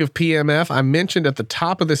 Speaking of PMF, I mentioned at the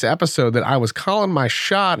top of this episode that I was calling my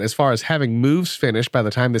shot as far as having moves finished by the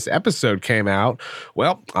time this episode came out.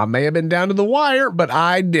 Well, I may have been down to the wire, but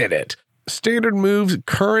I did it. Standard moves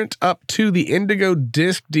current up to the Indigo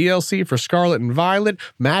Disc DLC for Scarlet and Violet,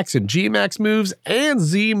 Max and G-Max moves, and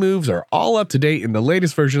Z moves are all up to date in the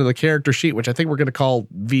latest version of the character sheet, which I think we're going to call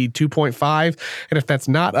V2.5. And if that's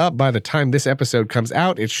not up by the time this episode comes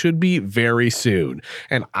out, it should be very soon.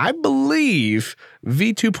 And I believe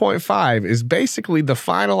V2.5 is basically the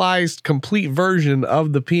finalized, complete version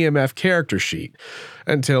of the PMF character sheet.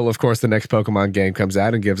 Until, of course, the next Pokemon game comes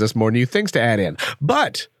out and gives us more new things to add in.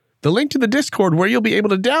 But the link to the Discord where you'll be able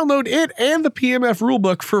to download it and the PMF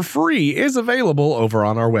rulebook for free is available over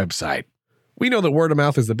on our website. We know that word of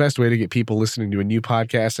mouth is the best way to get people listening to a new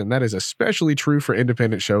podcast, and that is especially true for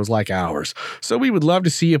independent shows like ours. So we would love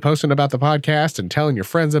to see you posting about the podcast and telling your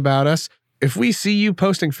friends about us. If we see you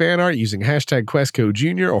posting fan art using hashtag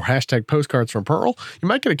QuestCoJr or hashtag Postcards from Pearl, you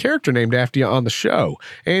might get a character named after you on the show.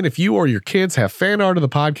 And if you or your kids have fan art of the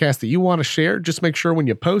podcast that you want to share, just make sure when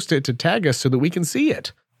you post it to tag us so that we can see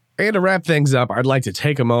it. And to wrap things up, I'd like to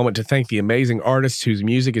take a moment to thank the amazing artists whose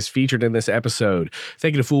music is featured in this episode.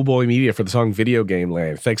 Thank you to Fool Boy Media for the song Video Game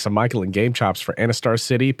Land. Thanks to Michael and Game Chops for Anastar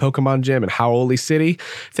City, Pokemon Gym, and Howley City.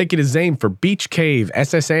 Thank you to Zane for Beach Cave,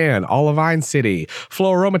 SSN, Olivine City,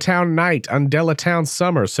 Floroma Town Night, Undella Town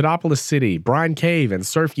Summer, Sidopolis City, Brine Cave, and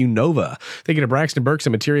Surf U Nova. Thank you to Braxton Burks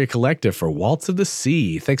and Materia Collective for Waltz of the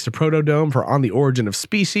Sea. Thanks to Protodome for On the Origin of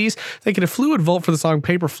Species. Thank you to Fluid Volt for the song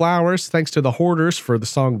Paper Flowers. Thanks to The Hoarders for the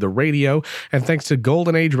song The Radio, and thanks to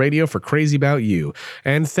Golden Age Radio for Crazy About You.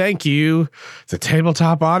 And thank you to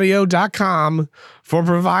tabletopaudio.com for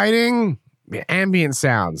providing ambient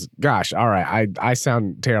sounds. Gosh, all right, I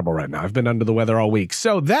sound terrible right now. I've been under the weather all week.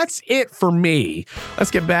 So that's it for me.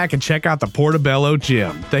 Let's get back and check out the Portobello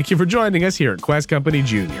Gym. Thank you for joining us here at Quest Company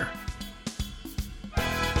Jr.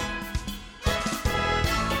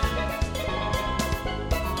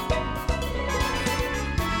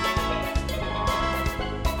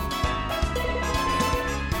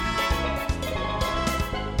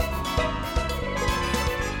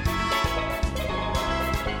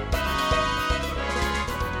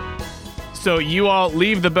 So you all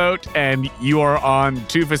leave the boat and you are on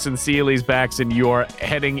Toofus and Seely's backs and you are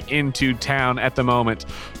heading into town at the moment.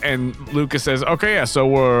 And Lucas says, okay, yeah, so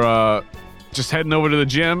we're just heading over to the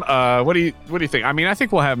gym. What do you think? I mean, I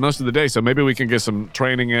think we'll have most of the day, so maybe we can get some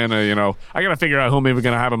training in. I got to figure out who maybe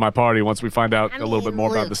going to have in my party once we find out a little bit more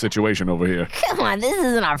about the situation over here. Come on, this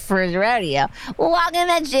isn't our first rodeo. We'll walk in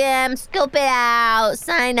the gym, scope it out,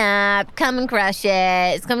 sign up, come and crush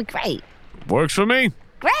it. It's going to be great. Works for me.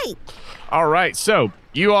 Great. All right, so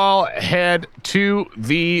you all head to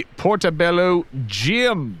the Portobello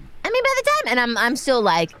Gym. I mean, by the time, and I'm still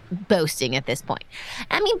like boasting at this point.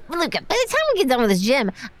 I mean, look, by the time we get done with this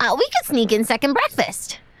gym, we could sneak in second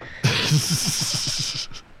breakfast. It's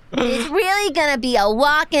really gonna be a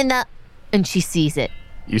walk in the, and she sees it.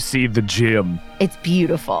 You see the gym. It's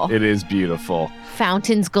beautiful. It is beautiful.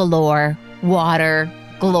 Fountains galore, water,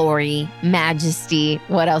 glory, majesty.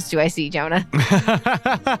 What else do I see, Jonah?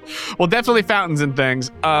 Well, definitely fountains and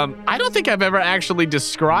things. I don't think I've ever actually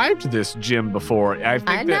described this gym before.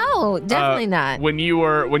 I know, definitely not. When you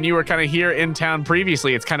were kind of here in town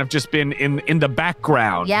previously, it's kind of just been in the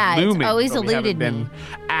background. Yeah, looming, it's always but we haven't eluded been me.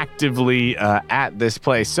 actively at this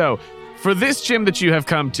place. So for this gym that you have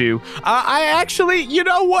come to, I actually, you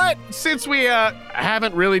know what? Since we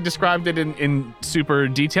haven't really described it in super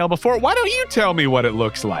detail before, why don't you tell me what it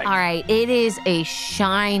looks like? All right, it is a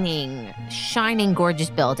shining,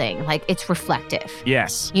 gorgeous building. Like, it's reflective.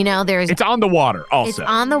 Yes. It's on the water also. It's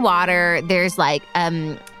on the water. There's like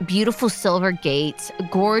beautiful silver gates,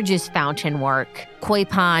 gorgeous fountain work, koi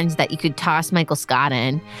ponds that you could toss Michael Scott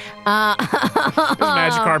in. There's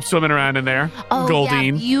Magikarp swimming around in there. Oh,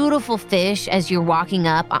 Goldeen. yeah, beautiful fish as you're walking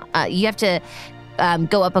up. You have to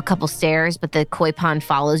go up a couple stairs, but the koi pond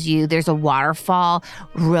follows you. There's a waterfall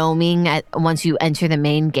roaming once you enter the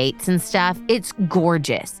main gates and stuff. It's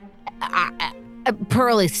gorgeous.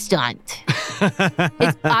 Pearl is stunned.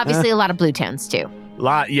 It's obviously a lot of blue tones too. A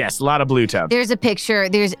lot of blue tones. There's a picture.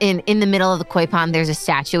 There's in the middle of the koi pond. There's a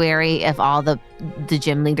statuary of all the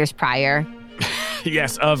gym leaders prior.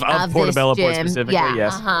 Yes, of Portobello Port specifically. Yeah,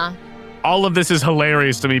 yes. All of this is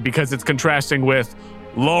hilarious to me because it's contrasting with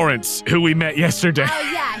Lawrence, who we met yesterday.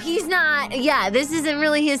 Oh, yeah. He's not. Yeah, this isn't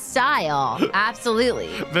really his style. Absolutely.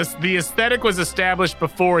 The aesthetic was established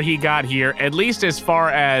before he got here, at least as far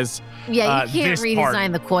as Yeah, you can't this redesign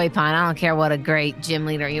part. the koi pond. I don't care what a great gym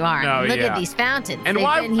leader you are. No, Look yeah. at these fountains. And They've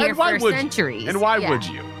why, been here and why for would centuries. you? And why Yeah. would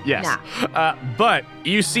you? Yes. But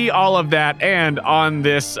you see all of that, and on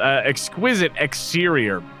this exquisite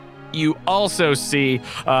exterior, you also see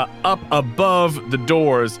up above the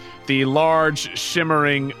doors the large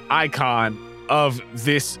shimmering icon of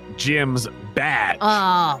this gym's badge.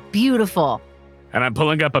 Oh, beautiful. And I'm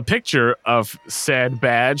pulling up a picture of said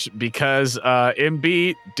badge because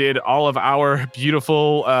MB did all of our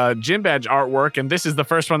beautiful gym badge artwork, and this is the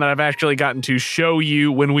first one that I've actually gotten to show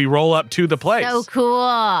you when we roll up to the place. So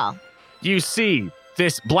cool. You see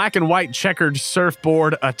this black and white checkered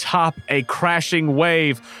surfboard atop a crashing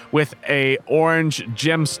wave with a orange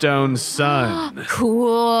gemstone sun.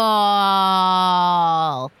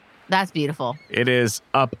 Cool. That's beautiful. It is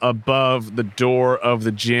up above the door of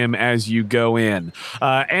the gym as you go in.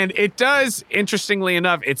 And it does, interestingly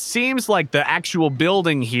enough, it seems like the actual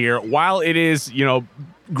building here, while it is,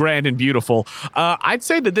 grand and beautiful, I'd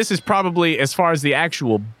say that this is probably, as far as the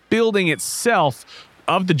actual building itself,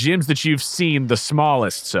 of the gyms that you've seen, the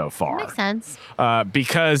smallest so far. Makes sense.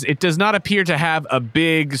 Because it does not appear to have a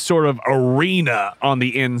big sort of arena on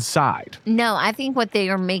the inside. No, I think what they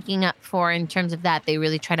are making up for in terms of that, they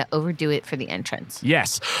really try to overdo it for the entrance.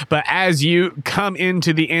 Yes, but as you come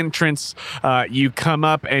into the entrance, you come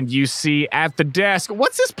up and you see at the desk,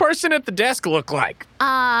 what's this person at the desk look like?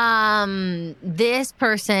 This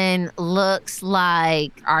person looks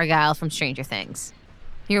like Argyle from Stranger Things.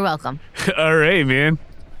 You're welcome. All right, man.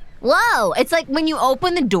 Whoa! It's like when you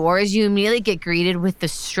open the doors, you immediately get greeted with the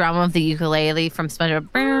strum of the ukulele from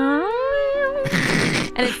SpongeBob.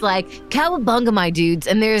 And it's like, cowabunga, my dudes.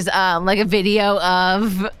 And there's like a video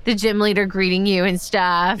of the gym leader greeting you and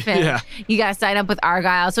stuff. And you got to sign up with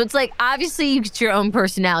Argyle. So it's like, obviously, you get your own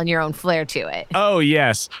personnel and your own flair to it. Oh,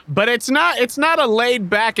 yes. But it's not a laid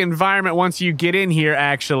back environment once you get in here,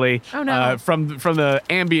 actually. Oh, no. From the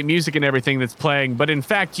ambient music and everything that's playing. But in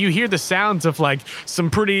fact, you hear the sounds of like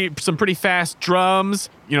some pretty fast drums,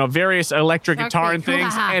 various electric guitar and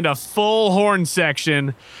things, and a full horn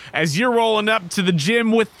section as you're rolling up to the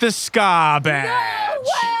gym with the ska badge. No way!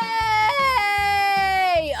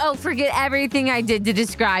 Oh, forget everything I did to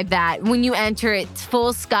describe that. When you enter, it's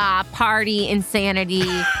full ska, party, insanity,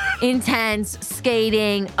 intense,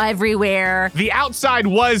 skating everywhere. The outside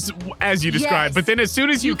was as you described, Yes. but then as soon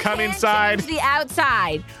as you come can't inside, change the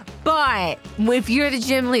outside. But if you're the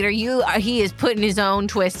gym leader, he is putting his own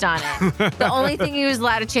twist on it. The only thing he was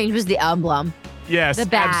allowed to change was the emblem. yes, the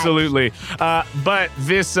badge. absolutely. But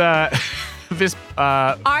this Argyle.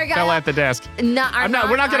 fella at the desk. No, We're not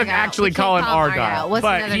going to Argyle. actually We call him can't Argyle, What's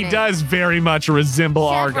but another he name? does very much resemble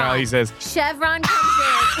Chevron. Argyle, he says. Chevron comes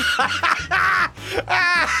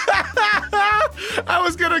I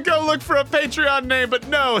was going to go look for a Patreon name, but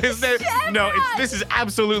no, his name. No, this is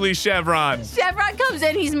absolutely Chevron. in. Chevron comes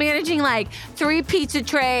in. He's managing like 3 pizza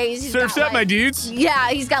trays. He's Surf's got, up, my dudes. Yeah,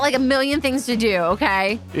 he's got like a million things to do.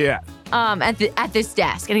 Okay. Yeah. At this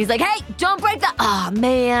desk, and he's like, "Hey, don't break the." Oh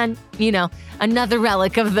man, another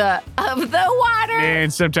relic of the water.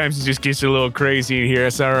 And sometimes it just gets a little crazy in here.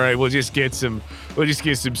 It's all right. We'll just get some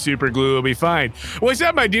super glue. It'll be fine. What's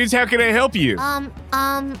up, my dudes? How can I help you?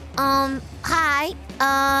 Hi.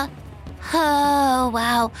 Oh,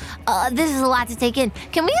 wow. This is a lot to take in.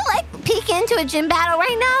 Can we, peek into a gym battle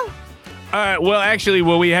right now? Well, actually,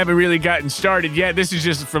 we haven't really gotten started yet. This is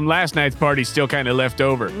just from last night's party, still kind of left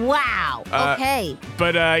over. Wow. Okay.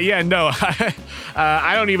 But yeah, no,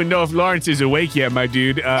 I don't even know if Lawrence is awake yet, my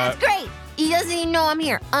dude. That's great. He doesn't even know I'm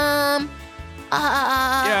here.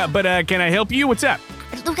 Yeah, but can I help you? What's up?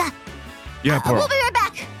 Luca, Yeah, we'll be right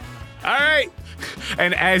back. All right.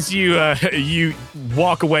 And as you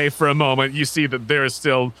walk away for a moment, you see that there is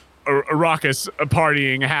still a raucous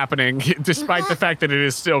partying happening, despite the fact that it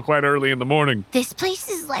is still quite early in the morning. This place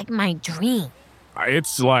is like my dream.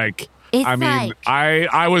 It's like, It's I mean, like-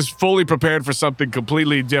 I was fully prepared for something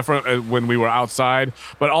completely different when we were outside,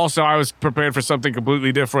 but also I was prepared for something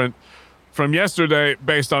completely different from yesterday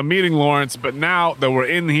based on meeting Lawrence, but now that we're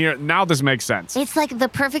in here, now this makes sense. It's like the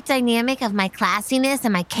perfect dynamic of my classiness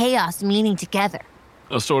and my chaos meeting together.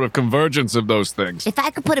 A sort of convergence of those things. If I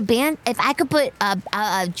could put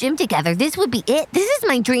a gym together, this would be it. This is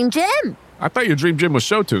my dream gym. I thought your dream gym was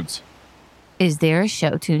Show Tunes. Is there a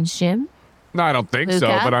Show Tunes gym? No, I don't think so,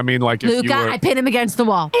 Luca? but I mean, like, if Luca, you were... I pin him against the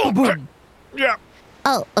wall. Yeah.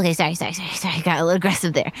 Oh, okay. Sorry. Got a little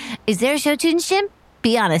aggressive there. Is there a Show Tunes gym?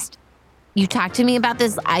 Be honest. you talked to me about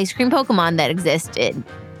this ice cream Pokemon that existed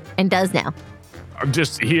and does now.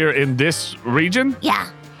 Just here in this region? Yeah.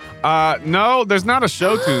 No, there's not a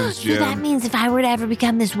Shotu's So gym. that means if I were to ever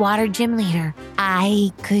become this water gym leader,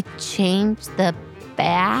 I could change the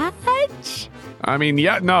badge? I mean,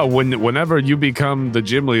 yeah, no. Whenever you become the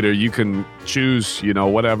gym leader, you can choose,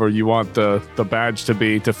 whatever you want the badge to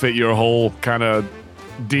be to fit your whole kind of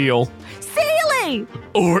deal. Sealy!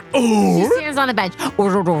 Or She stands on the bench.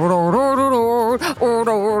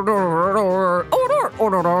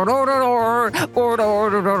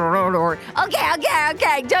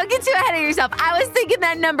 Okay. Don't get too ahead of yourself. I was thinking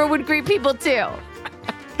that number would greet people too.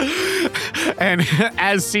 And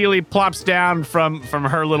as Sealy plops down from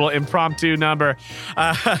her little impromptu number,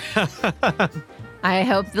 I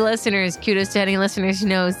hope the listeners, kudos to any listeners who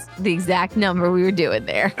knows the exact number we were doing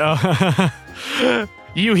there.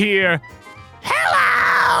 You hear,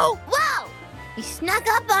 Hello! Whoa! You snuck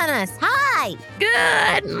up on us. Hi!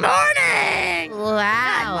 Good morning.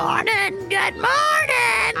 Wow. Good morning.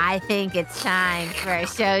 I think it's time for a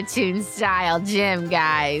show tune style gym,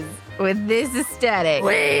 guys. With this aesthetic.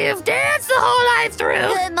 We've danced the whole night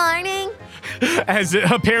through. Good morning. as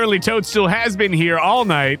apparently Toadstool has been here all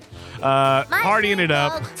night, My partying it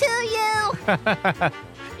up. To you.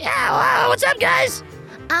 Yeah, wow, what's up, guys?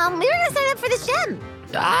 We were gonna sign up for the gym.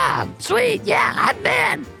 Ah, sweet. Yeah, I've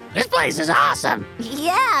been. This place is awesome.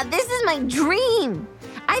 Yeah, this is my dream.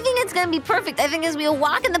 I think it's gonna be perfect. I think it's gonna be a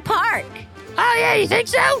walk in the park. Oh, yeah, you think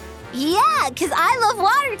so? Yeah, because I love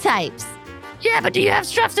water types. Yeah, but do you have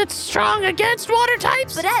stuff that's strong against water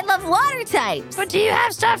types? But I love water types. But do you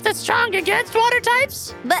have stuff that's strong against water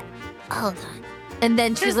types? But hold on. And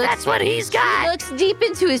then she Because looks, that's what he's she got. looks deep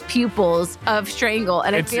into his pupils of Strangle,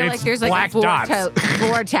 and I It's- feel like it's there's like black a dots.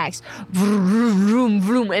 vortex. Vroom, vroom,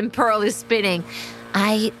 vroom, and Pearl is spinning.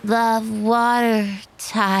 I love water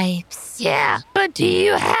types. Yeah, but do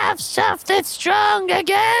you have stuff that's strong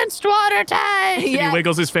against water types? And he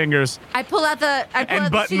wiggles his fingers, I pull out the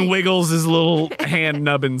and Button sheet. wiggles his little hand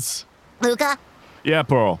nubbins. Luca, Yeah,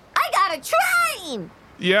 Pearl. I got a train.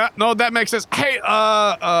 Yeah, no, that makes sense. Hey,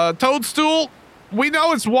 Toadstool, we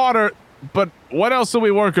know it's water, but what else are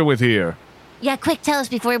we working with here? Yeah, quick, tell us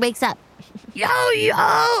before he wakes up. Yo,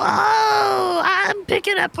 I'm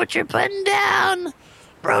picking up what you're putting down.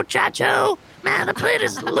 Bro, Chacho. Man, the plate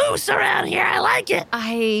is loose around here. I like it.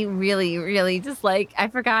 I really, really dislike. I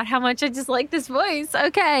forgot how much I dislike this voice.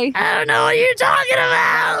 Okay. I don't know what you're talking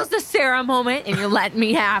That about. was the Sarah moment, and you're letting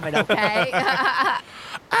me have it, okay?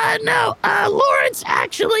 No, Lawrence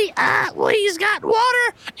actually, he's got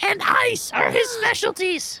water and ice are his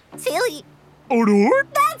specialties. Silly, Odor?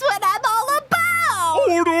 that's what I'm all about.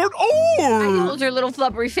 Odor, I hold her little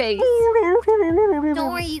flubbery face.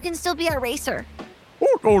 Don't worry, you can still be our racer.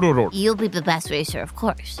 Odor. You'll be the best racer, of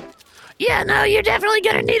course. Yeah, no, you're definitely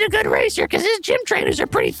gonna need a good racer because his gym trainers are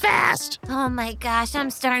pretty fast. Oh my gosh, I'm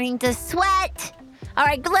starting to sweat. All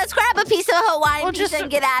right, let's grab a piece of Hawaiian pizza and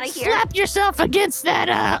get out of here. slap yourself against that,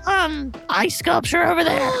 ice sculpture over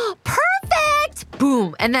there. Perfect.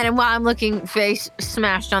 Boom. And then while I'm looking face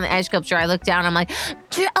smashed on the ice sculpture, I look down. I'm like,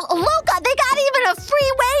 Luca, they got even a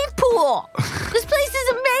free wave pool. This place is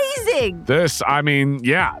amazing. This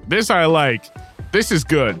I like. This is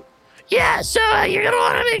good. Yeah, so you're gonna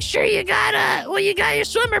want to make sure you got you got your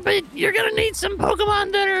swimmer, but you're gonna need some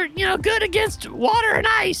Pokemon that are good against water and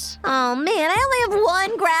ice. Oh man, I only have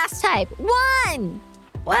one grass type. One.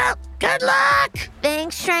 Well, good luck.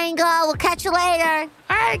 Thanks, Strangle. We'll catch you later.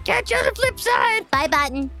 All right, catch you on the flip side. Bye,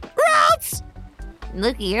 Button. Ralts.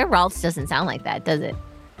 look, your Ralts doesn't sound like that, does it?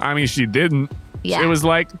 I mean, she didn't. Yeah. It was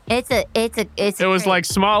like It's a it was trait. like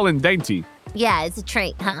small and dainty. Yeah, it's a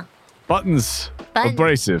trait, huh? Buttons Button.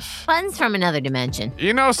 abrasive. Fun's from another dimension.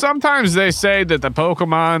 Sometimes they say that the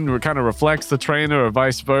Pokemon kind of reflects the trainer or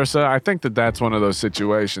vice versa. I think that that's one of those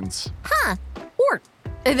situations. Or.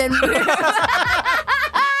 And then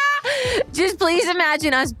just please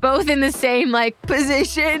imagine us both in the same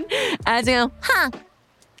position as I go,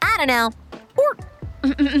 I don't know.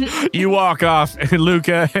 You walk off, and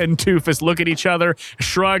Luca and Toofus look at each other,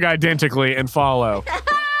 shrug identically, and follow.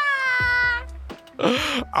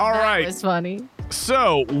 All right. That was funny.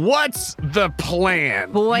 So, what's the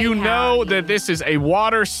plan? Boy, you know howdy. that this is a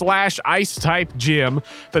water/ice type gym,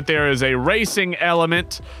 that there is a racing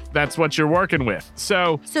element. That's what you're working with.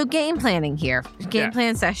 So, Game planning here. Game Yeah.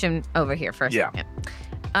 plan session over here for a Yeah.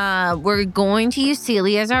 second. We're going to use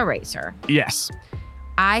Sealy as our racer. yes.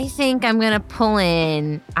 I think I'm gonna pull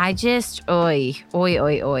in. Oi.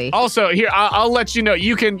 Also, here I'll let you know.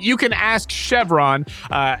 You can ask Chevron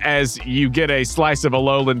as you get a slice of a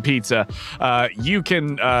lowland pizza. You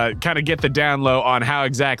can kind of get the down low on how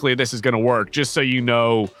exactly this is going to work, just so you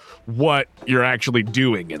know what you're actually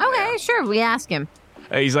doing in Okay, sure. We ask him.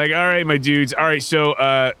 there. He's like, all right, my dudes. All right,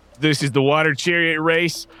 so this is the water chariot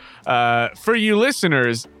race. For you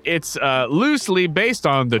listeners, it's loosely based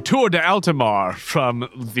on the Tour de Altamar from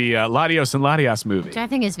the Latios and Latias movie. Which I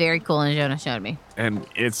think is very cool, and Jonah showed me. And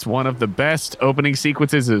it's one of the best opening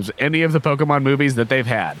sequences of any of the Pokemon movies that they've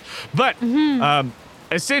had. But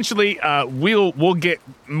essentially, we'll get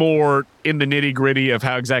more in the nitty-gritty of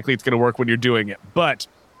how exactly it's going to work when you're doing it. But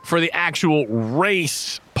for the actual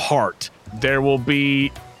race part, there will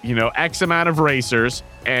be, X amount of racers.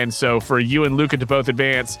 And so for you and Luca to both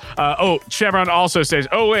advance. Chevron also says,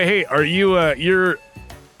 wait, hey, are you, you're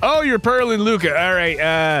Pearl and Luca.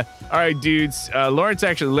 All right, dudes. Lawrence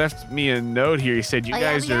actually left me a note here. He said you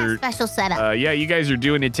guys we got are a special setup. you guys are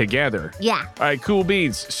doing it together. Yeah. All right, cool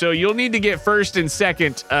beans. So you'll need to get first and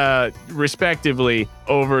second, respectively,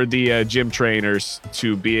 over the gym trainers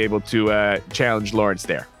to be able to challenge Lawrence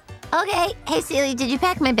there. Okay. Hey, Celia, did you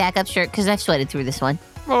pack my backup shirt? Because I've sweated through this one.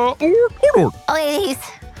 Okay. Okay,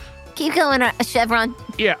 keep going, Chevron.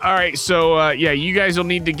 Yeah. All right. So you guys will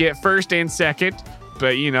need to get first and second,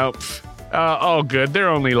 but all good. They're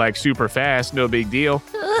only like super fast. No big deal.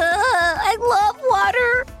 I love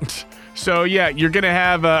water. So you're gonna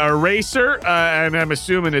have a racer, and I'm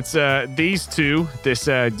assuming it's these two, this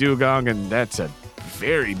dugong, and that's a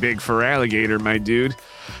very big for alligator, my dude.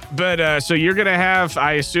 But so you're gonna have,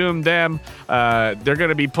 I assume, them. They're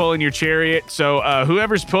gonna be pulling your chariot. So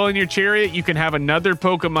whoever's pulling your chariot, you can have another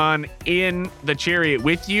Pokemon in the chariot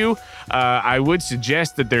with you. I would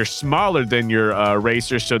suggest that they're smaller than your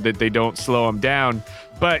racer so that they don't slow them down.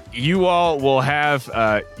 But you all will have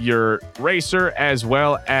your racer as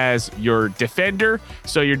well as your defender.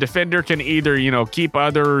 So your defender can either, keep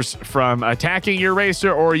others from attacking your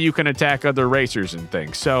racer, or you can attack other racers and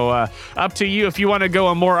things. So up to you if you want to go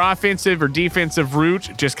a more offensive or defensive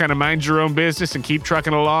route, just kind of mind your own business and keep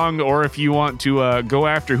trucking along, or if you want to go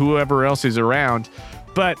after whoever else is around.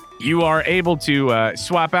 But you are able to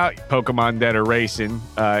swap out Pokemon that are racing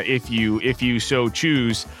if you so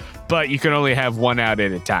choose. But you can only have one out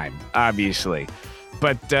at a time, obviously.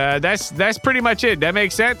 But that's pretty much it. That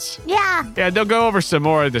makes sense? Yeah. Yeah, they'll go over some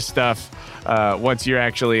more of the stuff once you're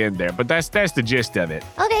actually in there. But that's the gist of it.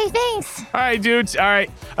 Okay, thanks. All right, dudes. All right.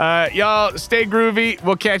 Y'all stay groovy.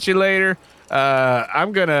 We'll catch you later.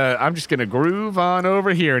 I'm just gonna groove on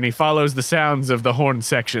over here. And he follows the sounds of the horn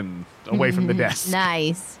section away from the desk.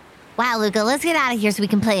 Nice. Wow, Luca, let's get out of here so we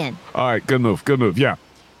can play in. All right, good move. Yeah.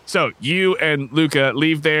 So you and Luca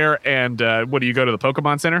leave there, and what do you go to the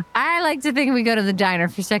Pokemon Center? I like to think we go to the diner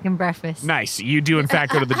for second breakfast. Nice. You do, in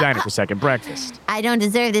fact, go to the diner for second breakfast. I don't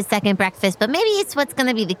deserve this second breakfast, but maybe it's what's going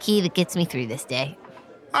to be the key that gets me through this day.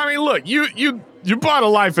 I mean, look, you brought a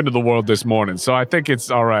life into the world this morning, so I think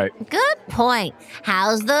it's all right. Good point.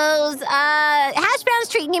 How's those hash browns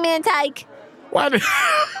treating you, man, Tyke? What?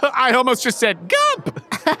 I almost just said gump.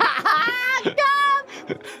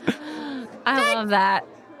 I love that.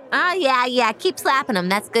 Oh, yeah. Keep slapping them.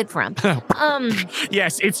 That's good for them.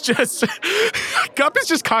 Yes, it's just Gump is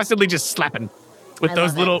just constantly just slapping with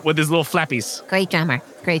his little flappies. Great drummer.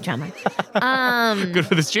 Good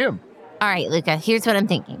for this gym. All right, Luca, here's what I'm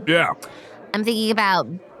thinking. Yeah. I'm thinking about,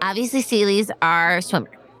 obviously, Seely's our swimmer.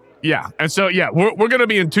 Yeah, and so we're gonna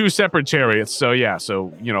be in two separate chariots. So we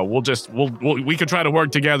can try to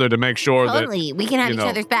work together to make sure Totally. that We can have each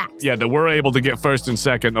other's backs. Yeah, that we're able to get first and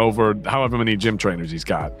second over however many gym trainers he's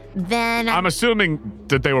got. Then I'm assuming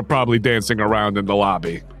that they were probably dancing around in the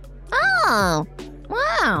lobby. Oh,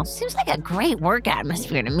 wow. Seems like a great work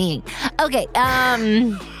atmosphere to me. Okay, add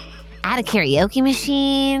a karaoke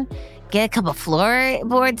machine, get a couple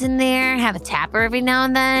floorboards in there, have a tapper every now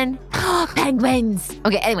and then. Penguins.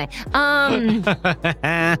 Okay, anyway,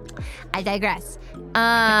 I digress.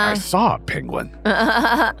 I saw a penguin. So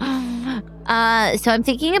I'm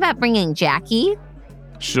thinking about bringing Jackie.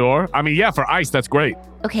 Sure. I mean, yeah, for ice, that's great.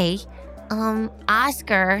 Okay,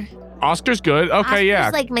 Oscar. Oscar's good. Okay,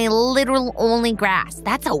 Oscar's like my literal only grass.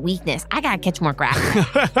 That's a weakness. I gotta catch more grass.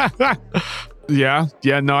 Yeah,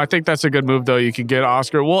 no, I think that's a good move, though. You can get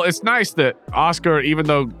Oscar. Well, it's nice that Oscar, even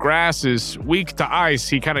though grass is weak to ice,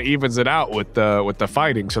 he kind of evens it out with the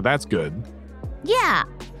fighting, so that's good. Yeah,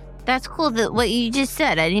 That's cool. That what you just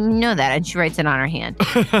said. I didn't even know that. And she writes it on her hand.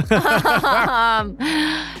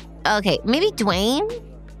 okay, maybe Dwayne?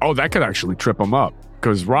 Oh, that could actually trip him up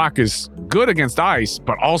because Rock is good against ice,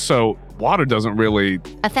 but also water doesn't really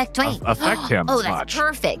Affect Dwayne. affect him Oh, as that's much.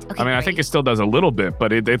 perfect. Okay, I mean, I great. think it still does a little bit,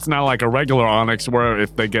 but it's not like a regular Onyx where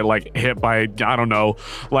if they get like hit by, I don't know,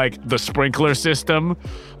 like the sprinkler system,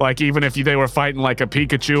 like even if they were fighting like a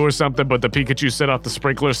Pikachu or something, but the Pikachu set off the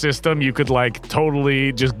sprinkler system, you could like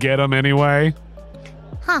totally just get them anyway.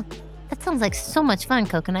 Huh. That sounds like so much fun,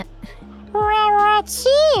 Coconut.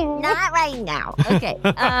 Not right now. Okay.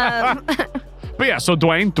 But yeah, so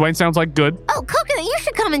Dwayne sounds like good. Oh, Coconut, you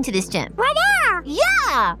should come into this gym. Right now.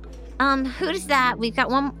 Yeah. Who does that? We've got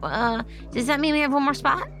one. Does that mean we have one more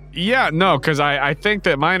spot? Yeah, no, because I think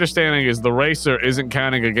that my understanding is the racer isn't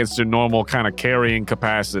counting against your normal kind of carrying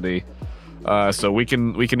capacity. So we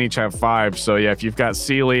can each have 5. So yeah, if you've got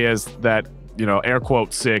Sealy as that, air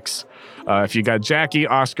quote 6, if you got Jackie,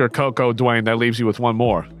 Oscar, Coco, Dwayne, that leaves you with 1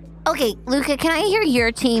 more. Okay, Luca, can I hear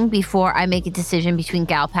your team before I make a decision between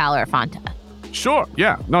Gal Pal or Fanta? Sure.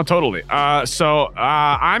 Yeah. No, totally. So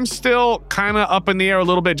I'm still kind of up in the air a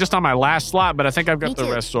little bit just on my last slot, but I think I've got Me the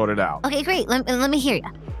too. rest sorted out. Okay, great. Let me hear you.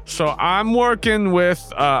 So I'm working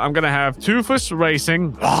with, I'm going to have Toofus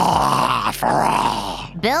Racing.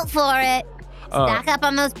 Built for it. Stock up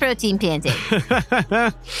on those protein pancakes.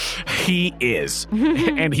 He is.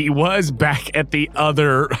 And he was back at the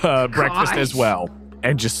other breakfast as well.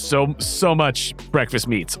 And just so much breakfast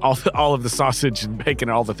meats. All of the sausage and bacon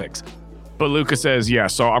and all the things. But Luca says, yeah,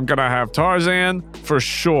 so I'm going to have Tarzan for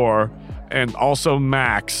sure. And also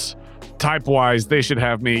Max. Type-wise, they should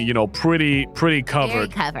have me, pretty covered. Very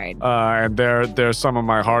covered. And they're some of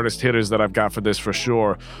my hardest hitters that I've got for this for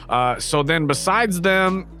sure. So then besides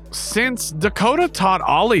them, since Dakota taught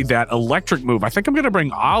Ollie that electric move, I think I'm going to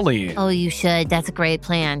bring Ollie in. Oh, you should. That's a great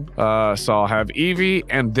plan. So I'll have Evie,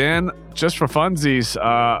 and then just for funsies,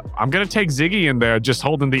 I'm going to take Ziggy in there, just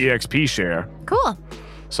holding the EXP share. Cool.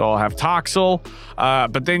 So I'll have Toxel.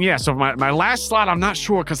 But then, yeah, so my last slot, I'm not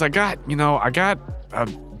sure because I got a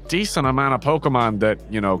decent amount of Pokemon that,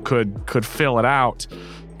 could fill it out.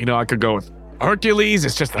 I could go with Hercules.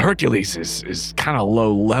 It's just the Hercules is kind of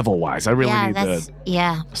low level wise. I really need the.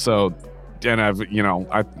 Yeah. So, and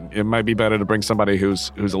it might be better to bring somebody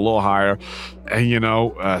who's a little higher, and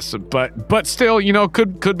but still,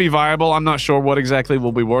 could be viable. I'm not sure what exactly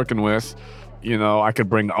we'll be working with. I could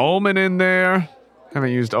bring Omen in there.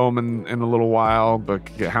 Haven't used Omen in a little while, but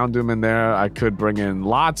get Houndoom in there. I could bring in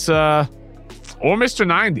Lotsa or Mr.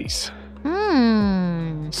 90s.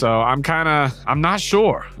 So I'm not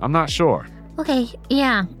sure. Okay,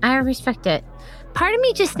 yeah, I respect it. Part of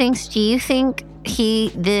me just thinks, do you think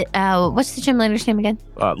what's the gym leader's name again?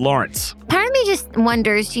 Lawrence. Part of me just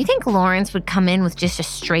wonders, do you think Lawrence would come in with just a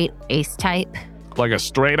straight ace type? Like a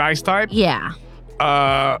straight ice type? Yeah.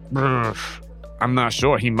 I'm not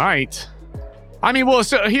sure. He might. I mean, well,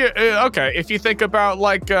 so here, okay, if you think about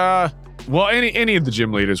like, any of the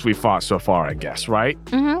gym leaders we fought so far, I guess, right?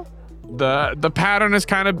 Mm-hmm. The pattern has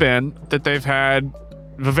kind of been that they've had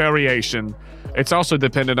the variation. It's also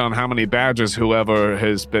dependent on how many badges whoever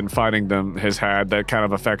has been fighting them has had. That kind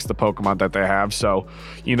of affects the Pokemon that they have. So,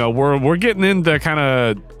 we're getting into kind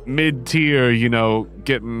of mid-tier,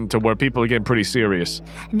 getting to where people are getting pretty serious.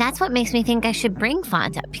 And that's what makes me think I should bring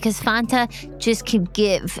Fanta, because Fanta just can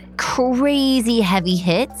give crazy heavy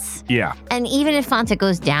hits. Yeah. And even if Fanta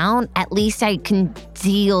goes down, at least I can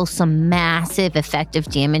deal some massive effective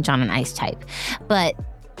damage on an ice type. But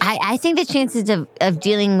I think the chances of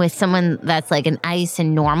dealing with someone that's like an ice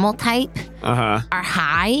and normal type are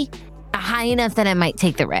high enough that I might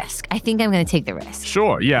take the risk. I think I'm going to take the risk.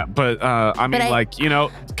 Sure, yeah. But,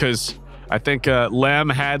 because I think Lem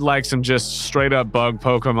had like some just straight up bug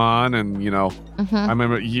Pokemon. And, I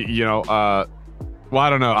remember, well, I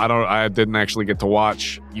don't know. I didn't actually get to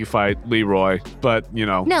watch you fight Leroy, but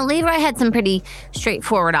No, Leroy had some pretty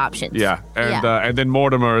straightforward options. Yeah, and then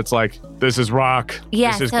Mortimer, it's like this is rock,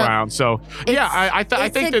 this is ground. So I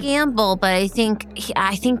think it's a gamble, but I think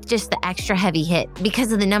just the extra heavy hit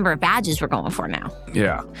because of the number of badges we're going for now.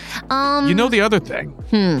 Yeah. The other thing.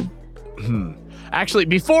 Actually,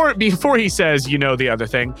 before he says, the other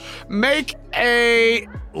thing, make a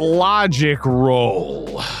logic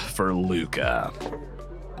roll for Luca.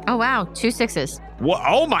 Oh, wow. 2 6s. What?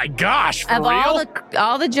 Oh, my gosh. For Of real?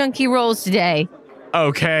 all the junkie rolls today.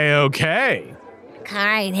 Okay. All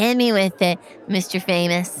right, hit me with it, Mr.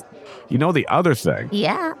 Famous. The other thing.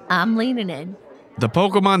 Yeah, I'm leaning in. The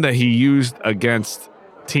Pokemon that he used against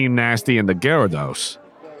Team Nasty and the Gyarados.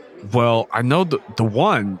 Well, I know the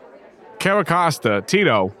one, Caracosta,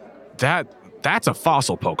 Tito, that's a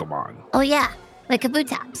fossil Pokemon. Oh, yeah, like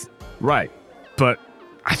Kabutops. Right. But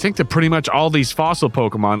I think that pretty much all these fossil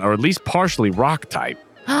Pokemon are at least partially rock type.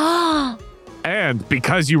 And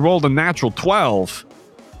because you rolled a natural 12,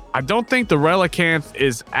 I don't think the Relicanth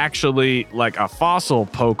is actually like a fossil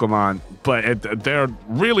Pokemon, but they're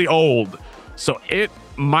really old, so it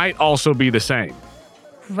might also be the same.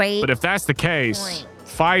 Great. But if that's the case, point.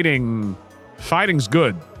 fighting's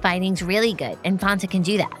good. Fighting's really good, and Fanta can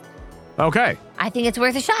do that. Okay. I think it's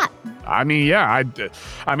worth a shot. I mean, yeah.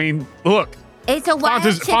 I mean, look. It's a wild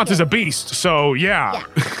chicken. Fanta's a beast, so yeah. Yeah,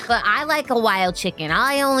 but I like a wild chicken.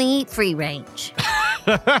 I only eat free range.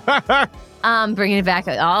 Bringing it back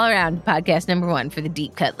all around, podcast number 1 for the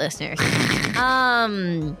deep cut listeners.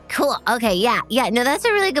 Cool. Okay, yeah. No, that's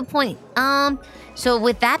a really good point. So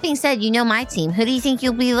with that being said, you know my team. Who do you think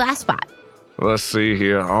you'll be last spot? Let's see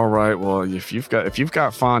here. All right. Well, if you've got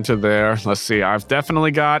Fanta there, let's see. I've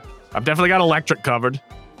definitely got electric covered.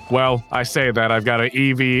 Well, I say that I've got an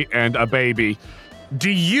Eevee and a baby. Do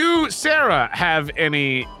you, Sarah, have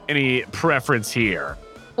any preference here?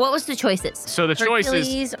 What was the choices? So the Hercules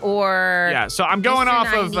choices or yeah. So I'm going Mr. off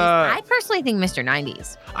 90s? of. I personally think Mr.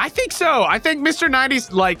 90s. I think so. I think Mr.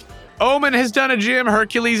 90s, like Omen has done a gym,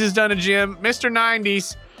 Hercules has done a gym. Mr.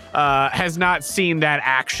 90s has not seen that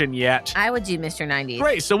action yet. I would do Mr. 90s.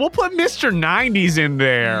 Great. So we'll put Mr. 90s in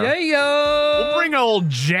there. Yeah. We'll bring old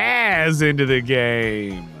Jazz into the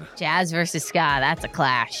game. Jazz versus ska. That's a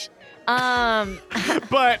clash.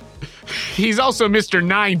 But he's also Mr.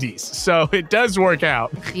 90s, so it does work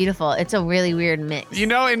out. Beautiful. It's a really weird mix. You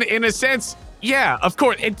know, in a sense, yeah, of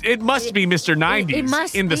course, it must be Mr. 90s It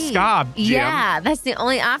must in the be. ska gym. Yeah, that's the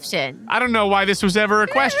only option. I don't know why this was ever a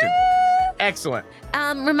question. Excellent.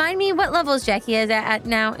 Remind me what level is Jackie is at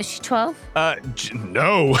now? Is she 12?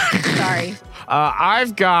 No. Sorry.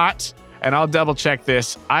 I've got, and I'll double check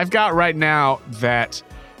this, I've got right now that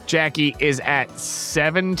Jackie is at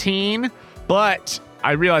 17, but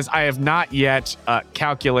I realize I have not yet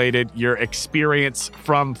calculated your experience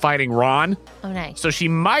from fighting Ron. Oh, nice. So she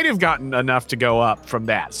might have gotten enough to go up from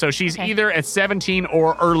that. So she's either at 17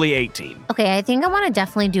 or early 18. Okay, I think I want to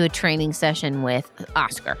definitely do a training session with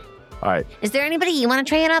Oscar. All right. Is there anybody you want to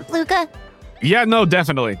train up, Luca? Yeah, no,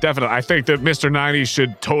 definitely. I think that Mr. 90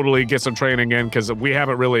 should totally get some training in because we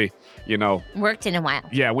haven't really, Worked in a while.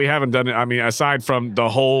 yeah, we haven't done it. I mean, aside from the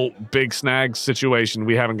whole big snag situation,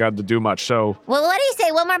 we haven't got to do much. So Well, what do you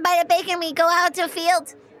say? One more bite of bacon, we go out to a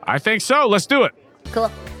field? I think so. Let's do it.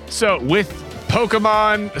 Cool. So with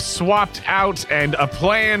Pokemon swapped out and a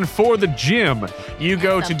plan for the gym, you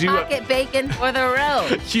go to do Pocket bacon for the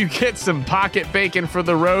road. you get some pocket bacon for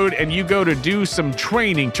the road and you go to do some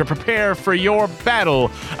training to prepare for your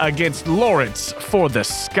battle against Lawrence for the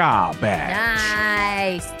Ska badge.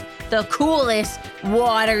 Nice. The coolest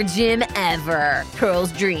water gym ever.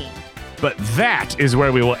 Pearl's dream. But that is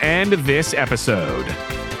where we will end this episode.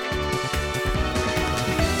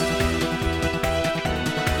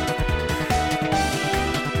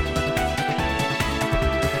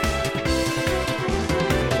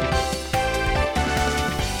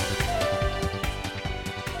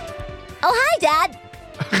 Oh, hi, Dad.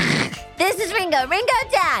 This is Ringo. Ringo,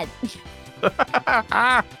 Dad.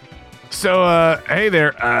 So, hey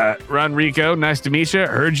there, Ronrico. Nice to meet you.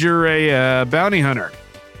 Heard you're a bounty hunter.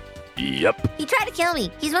 Yep. He tried to kill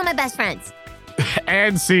me. He's one of my best friends.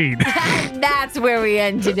 And scene. And that's where we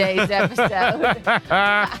end today's episode.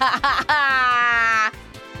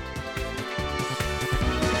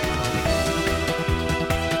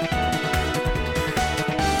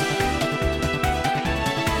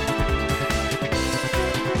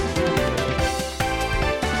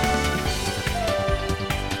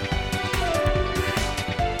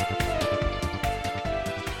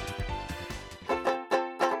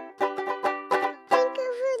 Thank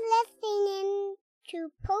you for listening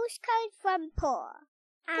to Postcards from Paul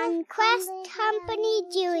and Quest Company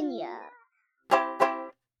Jr.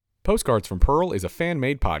 Postcards from Pearl is a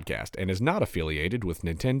fan-made podcast and is not affiliated with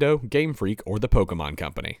Nintendo, Game Freak, or the Pokemon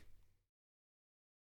Company.